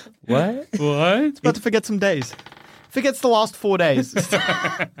 What? It's about to forget some days. Forgets the last 4 days.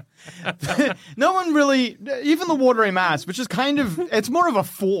 No one really, even the watery mass, which is it's more of a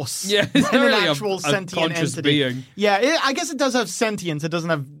force than it's an really actual a sentient conscious entity. being. Yeah, I guess it does have sentience. It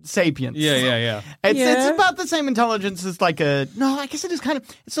doesn't have sapience. Yeah. It's about the same intelligence as I guess it is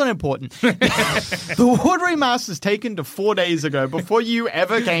it's not important. The watery mass is taken to 4 days ago before you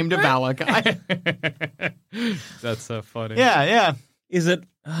ever came to Valak. That's so funny. Yeah. Is it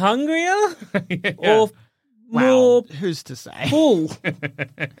hungrier or more who's to say? full?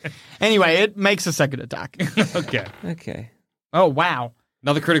 Anyway, it makes a second attack. Okay. Oh, wow.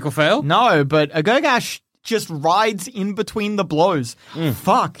 Another critical fail? No, but Agogash just rides in between the blows.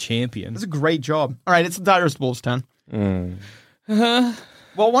 Fuck. Champion. That's a great job. All right, it's the direst wolf's turn. Well,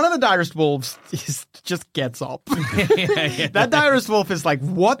 one of the direst wolves just gets up. That direst wolf is like,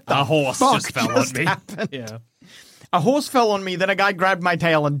 what the horse fuck just fell on me. happened? Yeah. A horse fell on me, then a guy grabbed my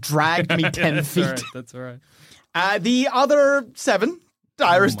tail and dragged me 10 feet. That's all right. The other 7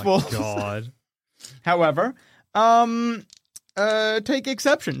 direst wolves, God. however, take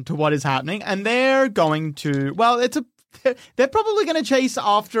exception to what is happening, and they're going to. Well, they're probably going to chase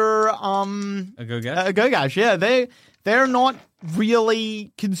after A Gogash? a Gogash. Yeah, they're not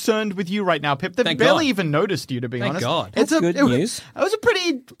really concerned with you right now, Pip. They've Thank barely God. even noticed you, to be Thank honest. God. That's good news. It was a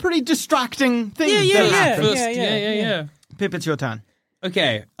pretty distracting thing. Yeah, that yeah. happened. Yeah. Pip, it's your turn.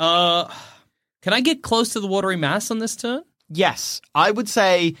 Okay. Can I get close to the watery mass on this turn? Yes, I would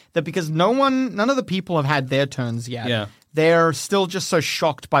say that because none of the people have had their turns yet. Yeah. They're still just so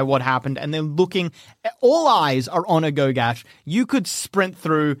shocked by what happened, and they're looking. All eyes are on a Gogash. You could sprint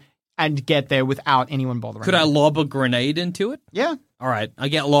through and get there without anyone bothering. Could I lob a grenade into it? Yeah. All right, I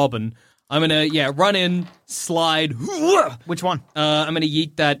get lobbing. I'm gonna run in, slide. Which one? I'm gonna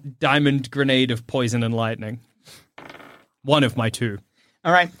yeet that diamond grenade of poison and lightning. One of my 2.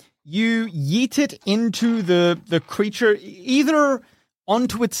 All right. You yeet it into the creature, either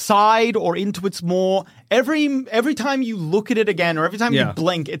onto its side or into its maw. Every time you look at it again, or every time you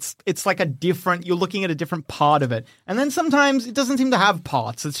blink, it's like a different. You're looking at a different part of it, and then sometimes it doesn't seem to have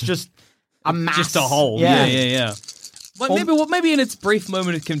parts. It's just a mass, Just a hole. Yeah. But maybe in its brief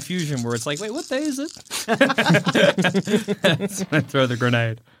moment of confusion where it's like, wait, what day is it? So I throw the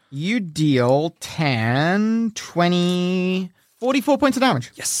grenade. You deal 10, 20, 44 points of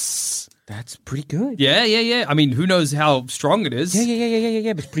damage. Yes. That's pretty good. Yeah. I mean, who knows how strong it is?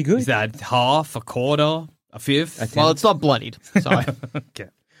 Yeah, but it's pretty good. Is that half, a quarter, a fifth? Well, it's not bloodied. So. Okay.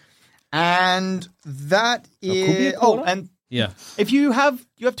 And that could be a is... quarter. and Yeah. if you have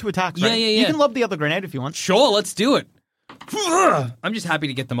 2 attacks, right? Yeah. You can lob the other grenade if you want. Sure, let's do it. I'm just happy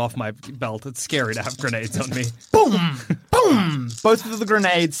to get them off my belt. It's scary to have grenades on me. Boom! Boom! Both of the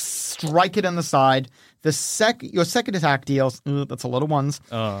grenades strike it in the side. Your second attack deals... that's a lot of 1s.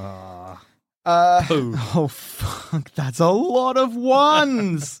 Oh, fuck. That's a lot of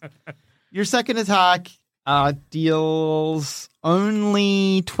 1s. Your second attack deals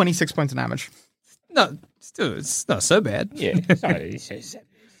only 26 points of damage. No, it's not so bad. Yeah.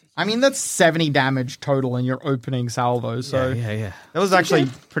 I mean, that's 70 damage total in your opening salvo, so Yeah. that was actually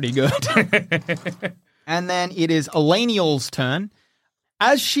pretty good. And then it is Elenial's turn.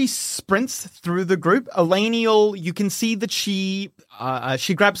 As she sprints through the group, Elenial, you can see that she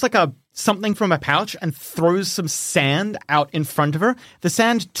grabs like something from a pouch and throws some sand out in front of her. The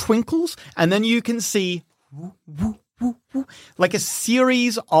sand twinkles, and then you can see like a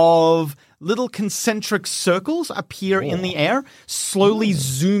series of little concentric circles appear in the air, slowly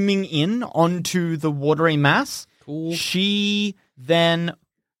zooming in onto the watery mass. Cool. She then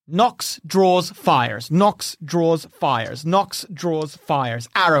knocks, draws, fires. Knocks, draws, fires. Knocks, draws, fires.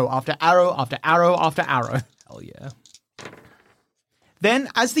 Arrow after arrow after arrow after arrow. Hell yeah. Then,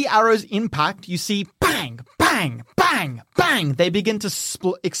 as the arrows impact, you see bang, bang, bang, bang. They begin to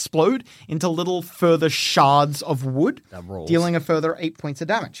explode into little further shards of wood, dealing a further 8 points of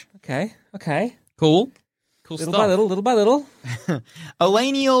damage. Okay. Cool Little stuff. by little.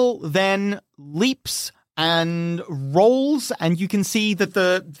 Elenial then leaps and rolls, and you can see that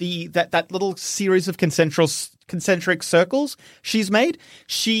that little series of concentric circles she's made.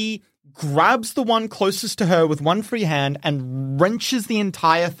 She grabs the one closest to her with one free hand and wrenches the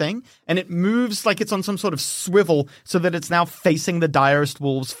entire thing, and it moves like it's on some sort of swivel so that it's now facing the direst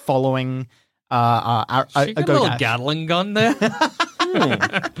wolves following She got a little Gogash. Gatling gun there.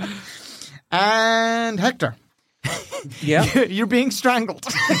 And Hector, Yeah. you're being strangled.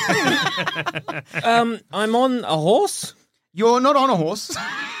 I'm on a horse. You're not on a horse.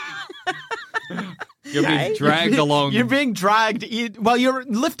 You're being dragged along. You're being dragged. Well, you're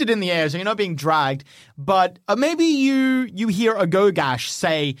lifted in the air, so you're not being dragged. But maybe you hear a Gogash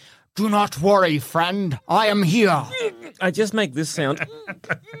say, "Do not worry, friend. I am here." I just make this sound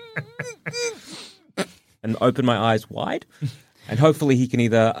and open my eyes wide, and hopefully he can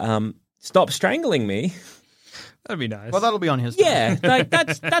either stop strangling me. That'd be nice. Well, that'll be on his turn. Yeah, like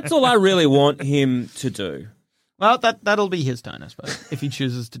that's all I really want him to do. Well, that'll be his turn, I suppose, if he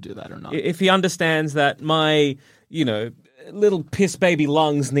chooses to do that or not. If he understands that my, little piss baby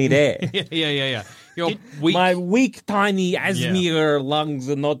lungs need air. Yeah. You're weak. My weak, tiny Asmir lungs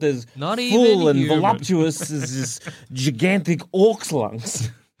are not as Not full even and human. voluptuous as his gigantic orc's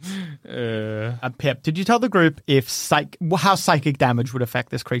lungs. Pip, did you tell the group how psychic damage would affect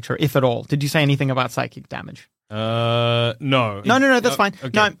this creature, if at all? Did you say anything about psychic damage? No. No, that's fine.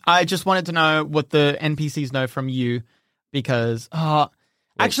 Okay. No, I just wanted to know what the NPCs know from you, because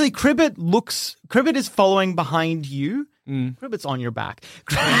actually Cribbit is following behind you. Cribbit's on your back.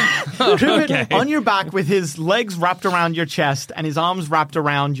 Cribbit on your back with his legs wrapped around your chest and his arms wrapped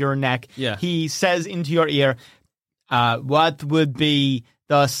around your neck. Yeah. He says into your ear, What would be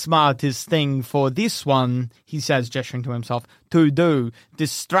the smartest thing for this one, he says, gesturing to himself, to do?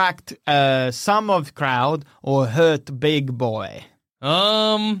 Distract some of the crowd or hurt big boy?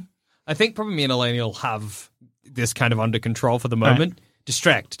 I think probably me and Elaine will have this kind of under control for the moment.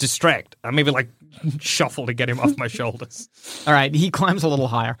 Right. Distract. I maybe like shuffle to get him off my shoulders. All right, he climbs a little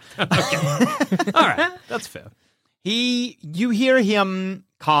higher. Okay. All right, that's fair. You hear him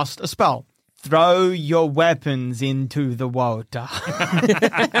cast a spell. Throw your weapons into the water.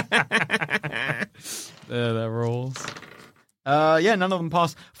 That rolls. Yeah, none of them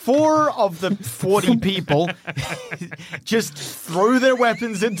pass. 4 of the 40 people just throw their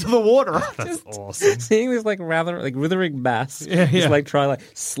weapons into the water. That's awesome. Seeing this rather withering mass, Yeah. just try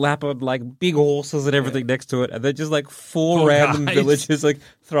slap on big horses and everything next to it, and then just 4 random guys. villagers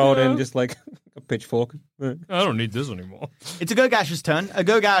throw it in just a pitchfork. I don't need this anymore. It's a Gogash's turn. A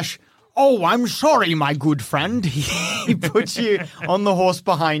Gogash, oh, I'm sorry, my good friend. He puts you on the horse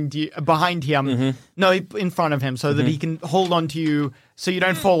behind him. Mm-hmm. No, in front of him so that he can hold on to you so you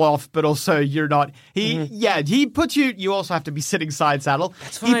don't fall off, but also you're not. He puts you, you also have to be sitting side saddle.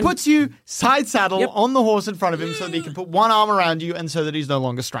 He puts you side saddle on the horse in front of him so that he can put one arm around you and so that he's no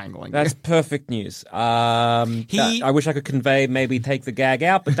longer strangling That's you. perfect news. I wish I could convey maybe take the gag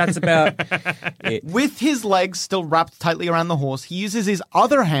out, but that's about it. With his legs still wrapped tightly around the horse, he uses his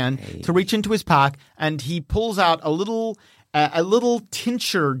other hand to reach into his pack and he pulls out a little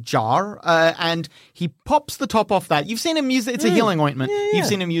tincture jar, and he pops the top off that. You've seen him use it. It's a healing ointment. Yeah. You've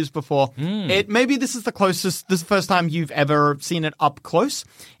seen him use before. Maybe this is this is the first time you've ever seen it up close.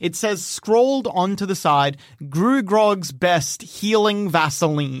 It says, scrolled onto the side, Grugrog's best healing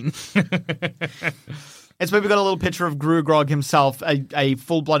Vaseline. It's maybe got a little picture of Grugrog himself, a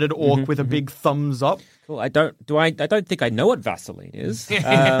full-blooded orc with a big thumbs up. Cool. I don't think I know what Vaseline is,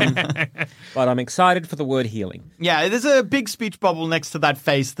 but I'm excited for the word healing. Yeah, there's a big speech bubble next to that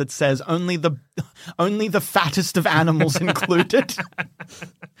face that says only the fattest of animals included.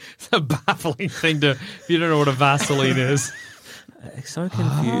 It's a baffling thing if you don't know what a Vaseline is. So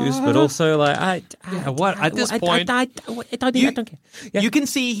confused, but also at this point, I don't care. Yeah. You can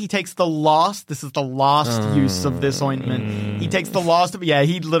see he takes this is the last use of this ointment. He takes the last of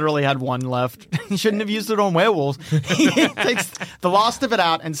he literally had one left. He shouldn't have used it on werewolves. He takes the last of it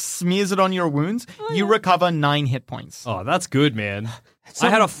out and smears it on your wounds. You recover 9 hit points. Oh, that's good, man.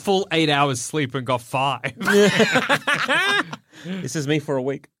 I had a full 8 hours sleep and got 5. This is me for a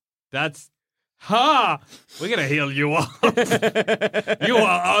week. That's... Ha! We're going to heal you up. You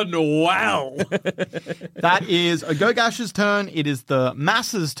are unwell. That is a Gogash's turn. It is the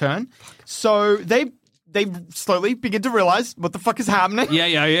masses' turn. So they slowly begin to realize what the fuck is happening.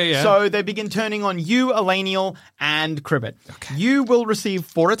 Yeah. So they begin turning on you, Elenial, and Cribbit. Okay. You will receive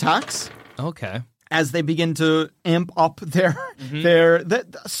 4 attacks. Okay. As they begin to amp up their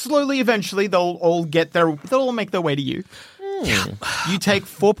slowly, eventually, they'll all make their way to you. You take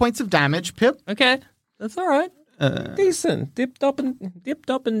 4 points of damage, Pip. Okay, that's all right. Decent. Dipped up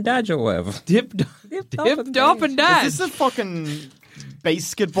and dodge or whatever. Dipped up and dash. Is this a fucking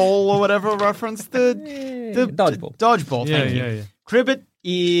basketball or whatever reference? The dodgeball. Dodgeball. Thank you. Yeah. Cribbit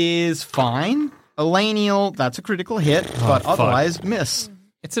is fine. Elenial, that's a critical hit, but otherwise miss.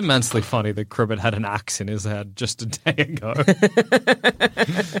 It's immensely funny that Cribbit had an axe in his head just a day ago.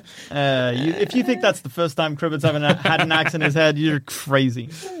 If you think that's the first time Cribbit's had an axe in his head, you're crazy.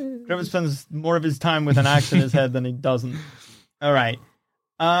 Cribbit spends more of his time with an axe in his head than he doesn't. All right.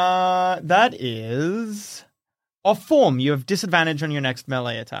 That is... Off form, you have disadvantage on your next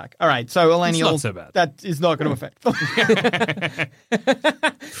melee attack. All right, so Elenial, not so bad. That is not going to affect them.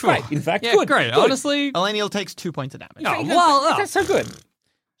 Right, in fact, yeah, good. Great. Good. Honestly... Elenial takes 2 points of damage. Oh, well, that's so good.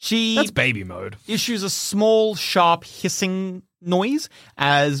 That's baby mode. Issues a small, sharp hissing noise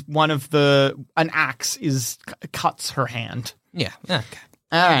as an axe cuts her hand. Yeah. Okay.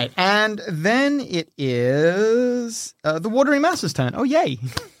 All right, and then it is the watery mass's turn. Oh, yay.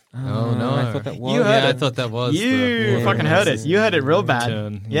 Oh, no. I thought that was. You heard it. I thought that was. You fucking heard it. You heard it real bad.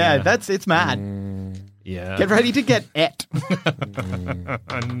 Turn. Yeah, it's mad. Yeah. Get ready to get et.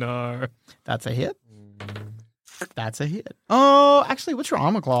 No. That's a hit. That's a hit. Oh, actually, what's your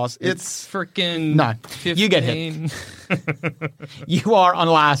armor class? It's freaking... No, 15. you get hit. You are,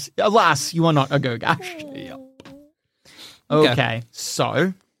 alas, you are not a Gogash. Yep. Okay,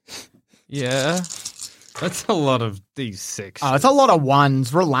 so... Yeah. That's a lot of D6. Oh, it's a lot of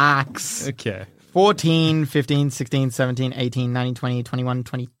ones. Relax. Okay. 14, 15, 16, 17, 18, 19, 20, 21,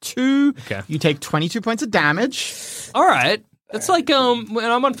 22. Okay. You take 22 points of damage. All right. That's like, when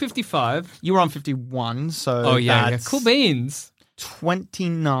I'm on 55. You were on 51, so Oh, yeah. that's Cool beans.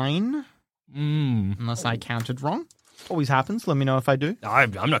 29. Unless I counted wrong. Always happens. Let me know if I do.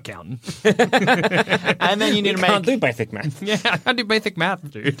 I'm not counting. And then you need to Can't do make basic math. Yeah, I can't do basic math,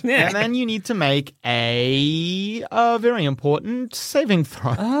 dude. and then you need to make a very important saving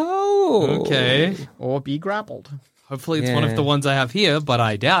throw Oh. Okay. or be grappled. Hopefully it's one of the ones I have here, but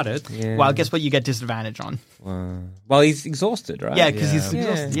I doubt it. Yeah. Well, guess what? You get disadvantage on. Well, he's exhausted, right? Yeah, because he's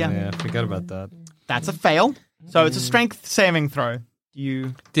exhausted. Yeah. Yeah, I forgot about that. That's a fail. So it's a strength saving throw.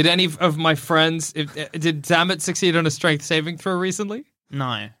 You Did any of my friends, did Dammit succeed on a strength saving throw recently?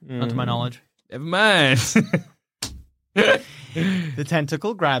 no, not to my knowledge. Never mind. The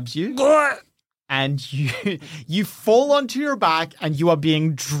tentacle grabs you. And you fall onto your back, and you are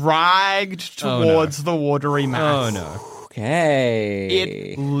being dragged towards the watery mass. Oh, no. Okay.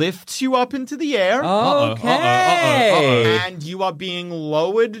 It lifts you up into the air, Okay. and you are being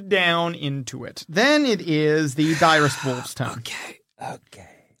lowered down into it. Then it is the direst wolf's turn. Okay.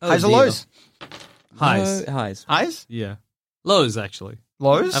 Highs or lows? Highs. Highs. Highs? Yeah. Lows, actually.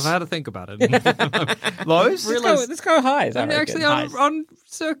 Lows? I've had to think about it. Lows? Let's go highs. I And actually, reckon. on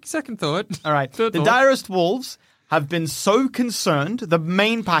second thought. All right. Third The thought. direst wolves have been so concerned, the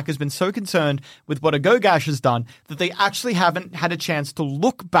main pack has been so concerned with what Agogash has done that they actually haven't had a chance to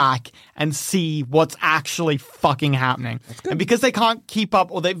look back and see what's actually fucking happening. And because they can't keep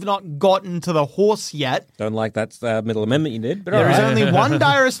up or they've not gotten to the horse yet, Don't like that middle amendment you did, but there is all right. only one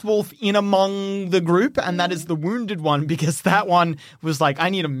direst wolf in among the group, and that is the wounded one, because that one was like, I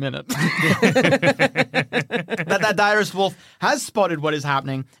need a minute. that direst wolf has spotted what is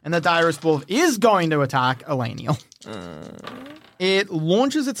happening, and the direst wolf is going to attack Elenial. It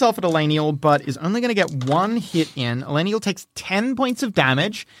launches itself at Elenial, but is only going to get one hit in. Elenial takes 10 points of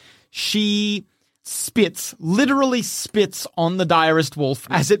damage. She literally spits on the direst wolf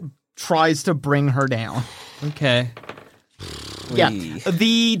as it tries to bring her down. Okay. Yeah.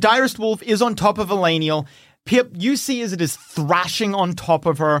 The direst wolf is on top of Elenial. Pip, you see as it is thrashing on top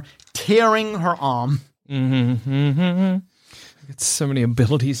of her, tearing her arm. Got so many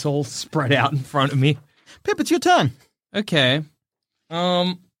abilities all spread out in front of me. Pip, it's your turn. Okay.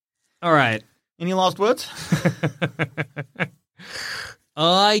 All right. Any last words?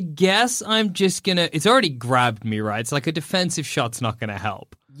 I guess I'm just gonna. It's already grabbed me, right? It's like a defensive shot's not gonna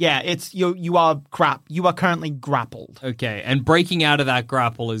help. Yeah, it's you are crap. You are currently grappled. Okay, and breaking out of that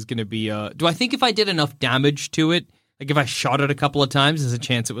grapple is gonna be. Do I think if I did enough damage to it, like if I shot it a couple of times, there's a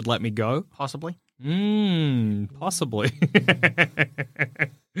chance it would let me go? Possibly. Possibly.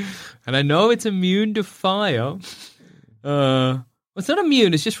 And I know it's immune to fire. It's not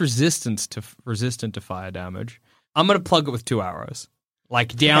immune. It's just resistant to fire damage. I'm gonna plug it with 2 arrows.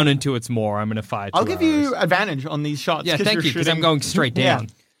 Like down into its maw, I'm going to fire 2 I'll arrows. give you advantage on these shots. Yeah, thank you, because I'm going straight down.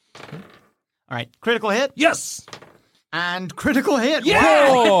 Yeah. All right, critical hit. Yes! And critical hit. Yeah!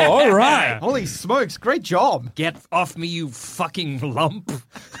 Wow. Oh, all right. Holy smokes, great job. Get off me, you fucking lump.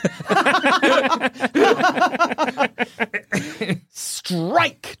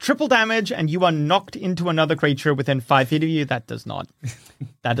 Strike! Triple damage, and you are knocked into another creature within 5 feet of you. That does not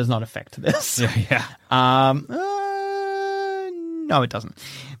affect this. Yeah. No, it doesn't.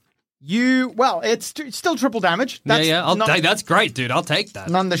 It's still triple damage. That's That's great, dude. I'll take that.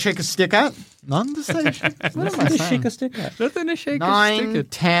 None to shake a stick at. None to say. What am I saying? Shake a stick at. Nothing to shake 9,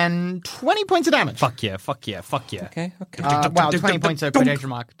 10, 20 points of damage. Fuck yeah. Okay. Wow, 20 points of quotation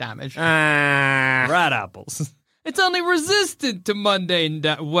mark damage. Rat apples. It's only resistant to mundane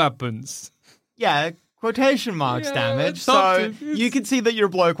weapons. Yeah, quotation marks damage. So something. you can see that your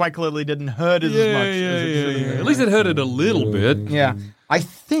blow quite clearly didn't hurt it as much as it should have. At least it hurt it a little bit. Yeah. I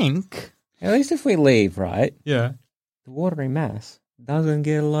think... At least if we leave, right, Yeah. the watery mass doesn't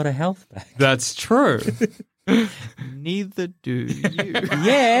get a lot of health back. That's true. Neither do you.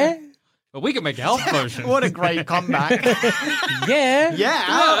 Yeah. But we can make a health potion. What a great comeback. Yeah.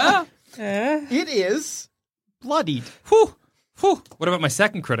 Yeah. Yeah. It is bloodied. Whew. What about my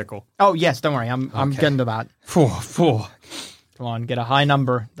second critical? Oh, yes, don't worry. I'm getting to that. 4. Come on, get a high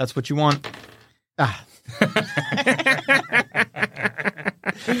number. That's what you want. Ah.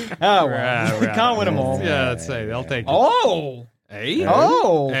 Oh, well. We can't win them all. Yeah, let's say they'll take it. Oh! Eh?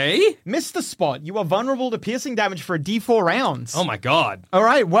 Oh! Eh? Missed the spot. You are vulnerable to piercing damage for a D4 rounds. Oh my god. All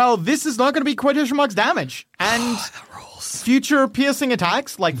right, well, this is not going to be quotation marks damage. And future piercing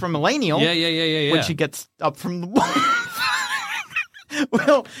attacks, like from Elenial, Yeah. when she gets up from the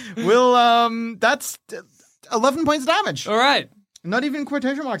that's 11 points of damage. All right. Not even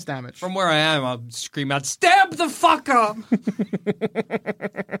quotation marks damage. From where I am, I'll scream out, "Stab the fucker!"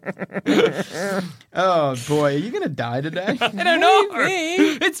 Oh, boy. Are you going to die today? I don't know.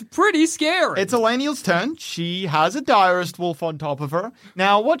 It's pretty scary. It's Elenial's turn. She has a direst wolf on top of her.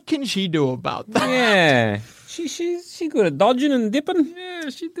 Now, what can she do about that? Yeah. She good at dodging and dipping. Yeah,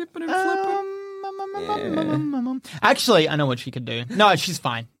 she dipping and flipping. Actually, I know what she could do. No, she's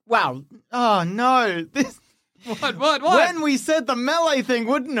fine. Wow. Oh, no. This... What? When we said the melee thing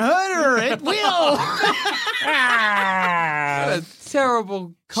wouldn't hurt her, it will. What a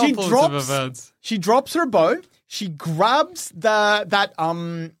terrible couple of events. She drops her bow. She grabs the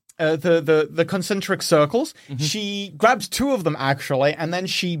concentric circles. Mm-hmm. She grabs 2 of them actually, and then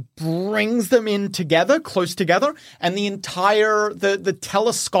she brings them in together, close together, and the entire the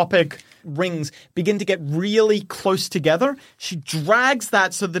telescopic rings begin to get really close together. She drags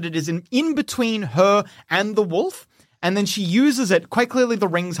that so that it is in between her and the wolf. And then she uses it. Quite clearly, the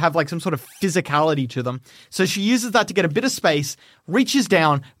rings have like some sort of physicality to them. So she uses that to get a bit of space, reaches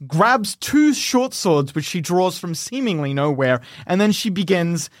down, grabs 2 short swords, which she draws from seemingly nowhere, and then she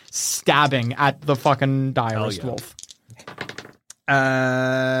begins stabbing at the fucking direst wolf.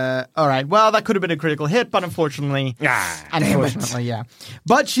 All right. Well, that could have been a critical hit, but unfortunately, yeah.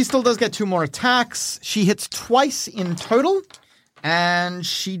 But she still does get 2 more attacks. She hits twice in total, and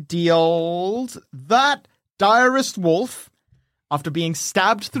she deals that direst wolf, after being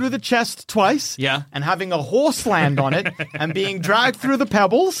stabbed through the chest twice, and having a horse land on it, and being dragged through the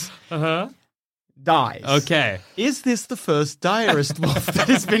pebbles, dies. Okay. Is this the first direst wolf that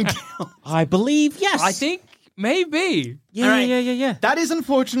has been killed? I believe yes. I think maybe. Yeah. That is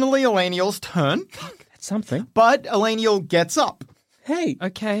unfortunately Eleniel's turn. That's something. But Eleniel gets up. Hey.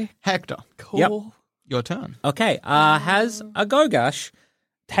 Okay. Hector. Cool. Yep. Your turn. Okay. Has a Gogash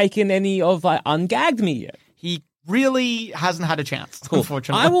taken any of ungagged me yet? He really hasn't had a chance,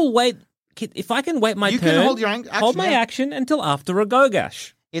 unfortunately. I will wait. If I can wait my turn, can hold your action. Hold my action until after a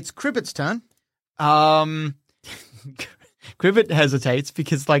Gogash. It's Cribbit's turn. Cribbit hesitates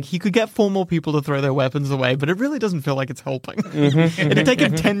because, like, he could get 4 more people to throw their weapons away, but it really doesn't feel like it's helping. It'd take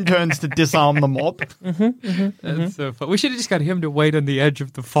him 10 turns to disarm the mob. That's so fun. We should have just got him to wait on the edge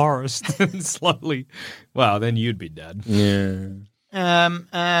of the forest and slowly. Wow, then you'd be dead. Yeah.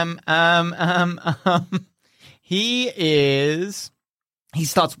 He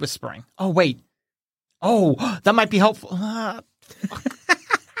starts whispering. Oh, wait. Oh, that might be helpful. How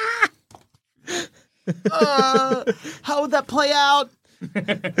would that play out?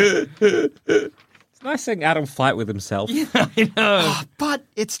 It's nice seeing Adam fight with himself. Yeah, I know. But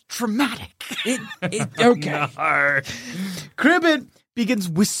it's dramatic. Okay. No. Cribbit begins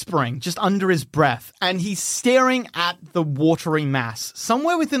whispering just under his breath, and he's staring at the watery mass.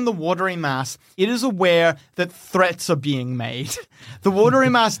 Somewhere within the watery mass, it is aware that threats are being made. The watery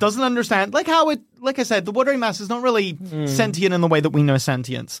mass doesn't understand, like I said, the watery mass is not really sentient in the way that we know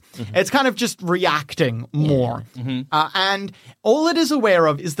sentience. Mm-hmm. It's kind of just reacting more. Yeah. Mm-hmm. And all it is aware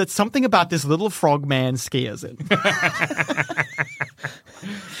of is that something about this little frog man scares it.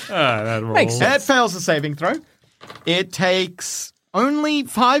 That makes sense. It fails the saving throw. It takes only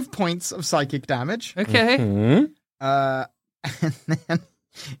 5 points of psychic damage. Okay. Mm-hmm. And then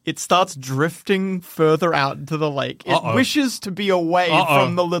it starts drifting further out into the lake. It wishes to be away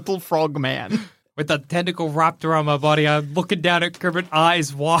from the little frog man. With the tentacle wrapped around my body, I'm looking down at Cribbit,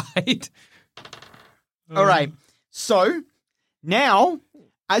 eyes wide. All right. So now,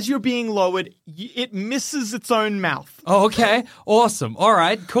 as you're being lowered, it misses its own mouth. Oh, okay. Awesome. All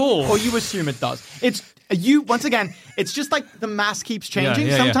right. Cool. Or you assume it does. Once again, it's just like the mass keeps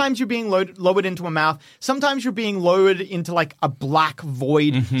changing. Sometimes you're being lowered into a mouth. Sometimes you're being lowered into like a black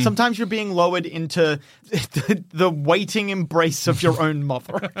void. Mm-hmm. Sometimes you're being lowered into the waiting embrace of your own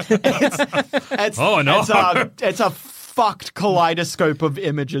mother. It's a fucked kaleidoscope of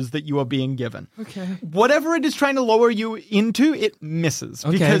images that you are being given. Okay. Whatever it is trying to lower you into, it misses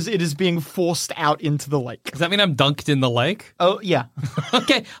because it is being forced out into the lake. Does that mean I'm dunked in the lake? Oh, yeah.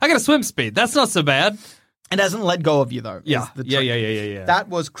 Okay. I got a swim speed. That's not so bad. It hasn't let go of you, though. Yeah. That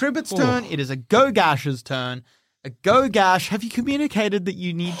was Cribbit's turn. It is a Gogash's turn. A Gogash, have you communicated that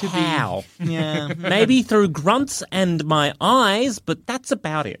you need to be... How? Yeah. Maybe through grunts and my eyes, but that's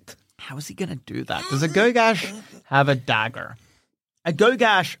about it. How is he going to do that? Does a Gogash have a dagger? A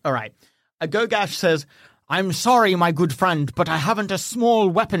Gogash, all right. A Gogash says, I'm sorry, my good friend, but I haven't a small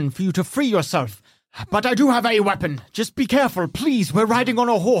weapon for you to free yourself. But I do have a weapon. Just be careful, please. We're riding on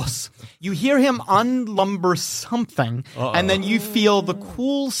a horse. You hear him unlumber something, and then you feel the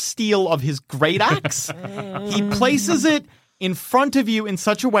cool steel of his great axe. He places it in front of you in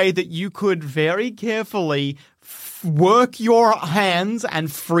such a way that you could very carefully work your hands and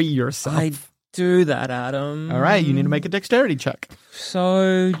free yourself. I do that, Adam. All right, you need to make a dexterity check.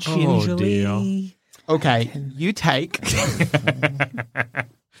 So gingerly. Oh, dear. Okay, you take...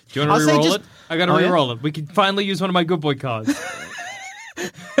 Do you want to reroll it? I got to reroll it. We can finally use one of my good boy cards.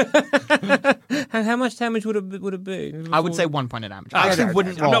 How much damage would it be? I would say 1 point of damage. I actually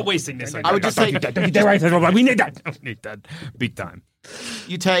wouldn't roll. I'm not wasting this. I would just say we need that big time.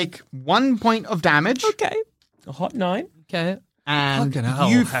 you take 1 point of damage. Okay. A hot 9. Okay. And Fucking hell,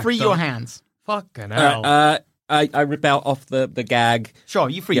 you free Hector. your hands. Fucking hell. I rip out off the gag. Sure,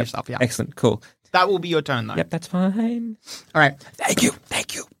 you free yourself, yeah. Excellent, cool. That will be your turn, though. Yep, that's fine. All right. Thank you.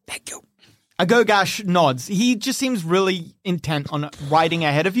 Agogash nods. He just seems really intent on riding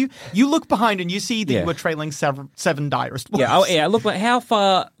ahead of you. You look behind and you see that you were trailing seven direst wolves. Yeah, look, how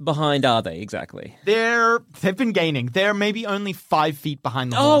far behind are they exactly? They've been gaining. They're maybe only 5 feet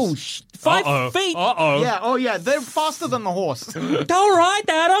behind the Oh, horse. 5 feet? Yeah, they're faster than the horse. All right,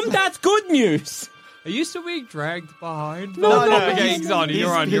 Adam, that's good news. Are you still being dragged behind? No, okay, he's on. You're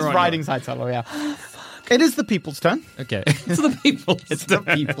on. He's riding side saddle, yeah. It is the people's turn. Okay. It's the people. It's the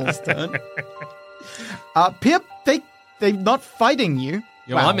people's turn. Pip, they're not fighting you.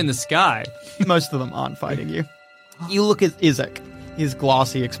 Yo, I'm in the sky. Most of them aren't fighting you. You look at Izek, his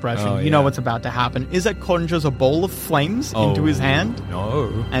glassy expression. Oh, you know yeah. what's about to happen. Izek conjures a bowl of flames into his hand,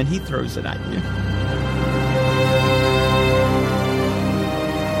 No. and he throws it at you.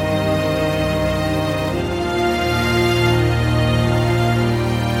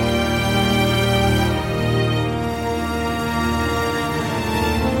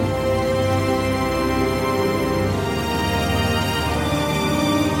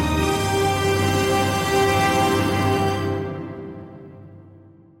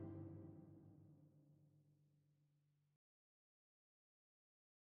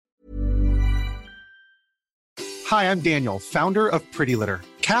 Hi, I'm Daniel, founder of Pretty Litter.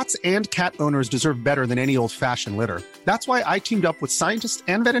 Cats and cat owners deserve better than any old-fashioned litter. That's why I teamed up with scientists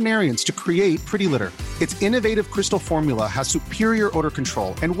and veterinarians to create Pretty Litter. Its innovative crystal formula has superior odor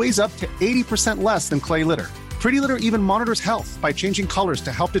control and weighs up to 80% less than clay litter. Pretty Litter even monitors health by changing colors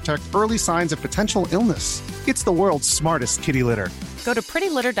to help detect early signs of potential illness. It's the world's smartest kitty litter. Go to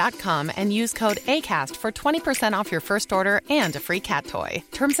prettylitter.com and use code ACAST for 20% off your first order and a free cat toy.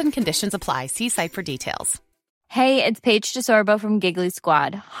 Terms and conditions apply. See site for details. Hey, it's Paige DeSorbo from Giggly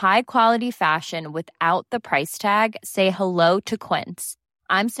Squad. High quality fashion without the price tag. Say hello to Quince.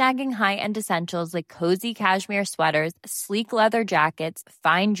 I'm snagging high-end essentials like cozy cashmere sweaters, sleek leather jackets,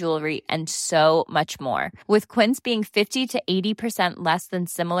 fine jewelry, and so much more. With Quince being 50 to 80% less than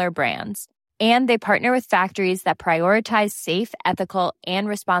similar brands. And they partner with factories that prioritize safe, ethical, and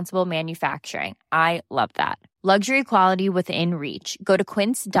responsible manufacturing. I love that. Luxury quality within reach. Go to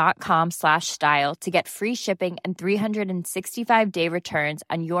quince.com/style to get free shipping and 365-day returns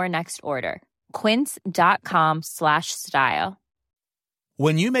on your next order. Quince.com/style.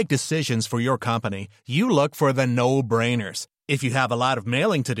 When you make decisions for your company, you look for the no-brainers. If you have a lot of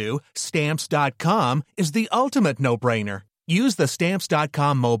mailing to do, Stamps.com is the ultimate no-brainer. Use the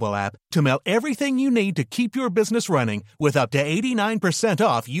Stamps.com mobile app to mail everything you need to keep your business running with up to 89%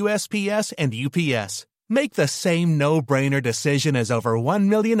 off USPS and UPS. Make the same no-brainer decision as over 1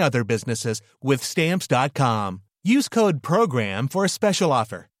 million other businesses with Stamps.com. Use code PROGRAM for a special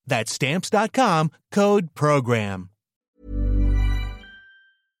offer. That's Stamps.com, code PROGRAM.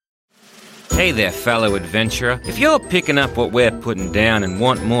 Hey there, fellow adventurer. If you're picking up what we're putting down and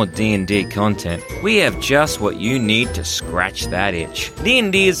want more D&D content, we have just what you need to scratch that itch.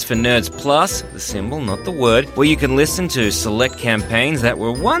 D&D is for Nerds Plus, the symbol, not the word, where you can listen to select campaigns that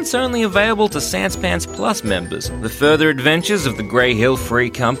were once only available to Sanspants Plus members. The further adventures of the Grey Hill Free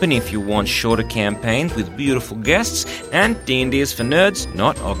Company if you want shorter campaigns with beautiful guests, and D&D is for Nerds,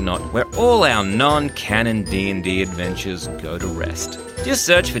 not Ognot, where all our non-canon D&D adventures go to rest. Just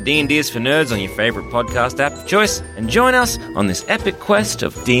search for D&D is for Nerds on your favorite podcast app of choice and join us on this epic quest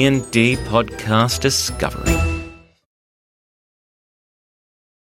of D&D podcast discovery.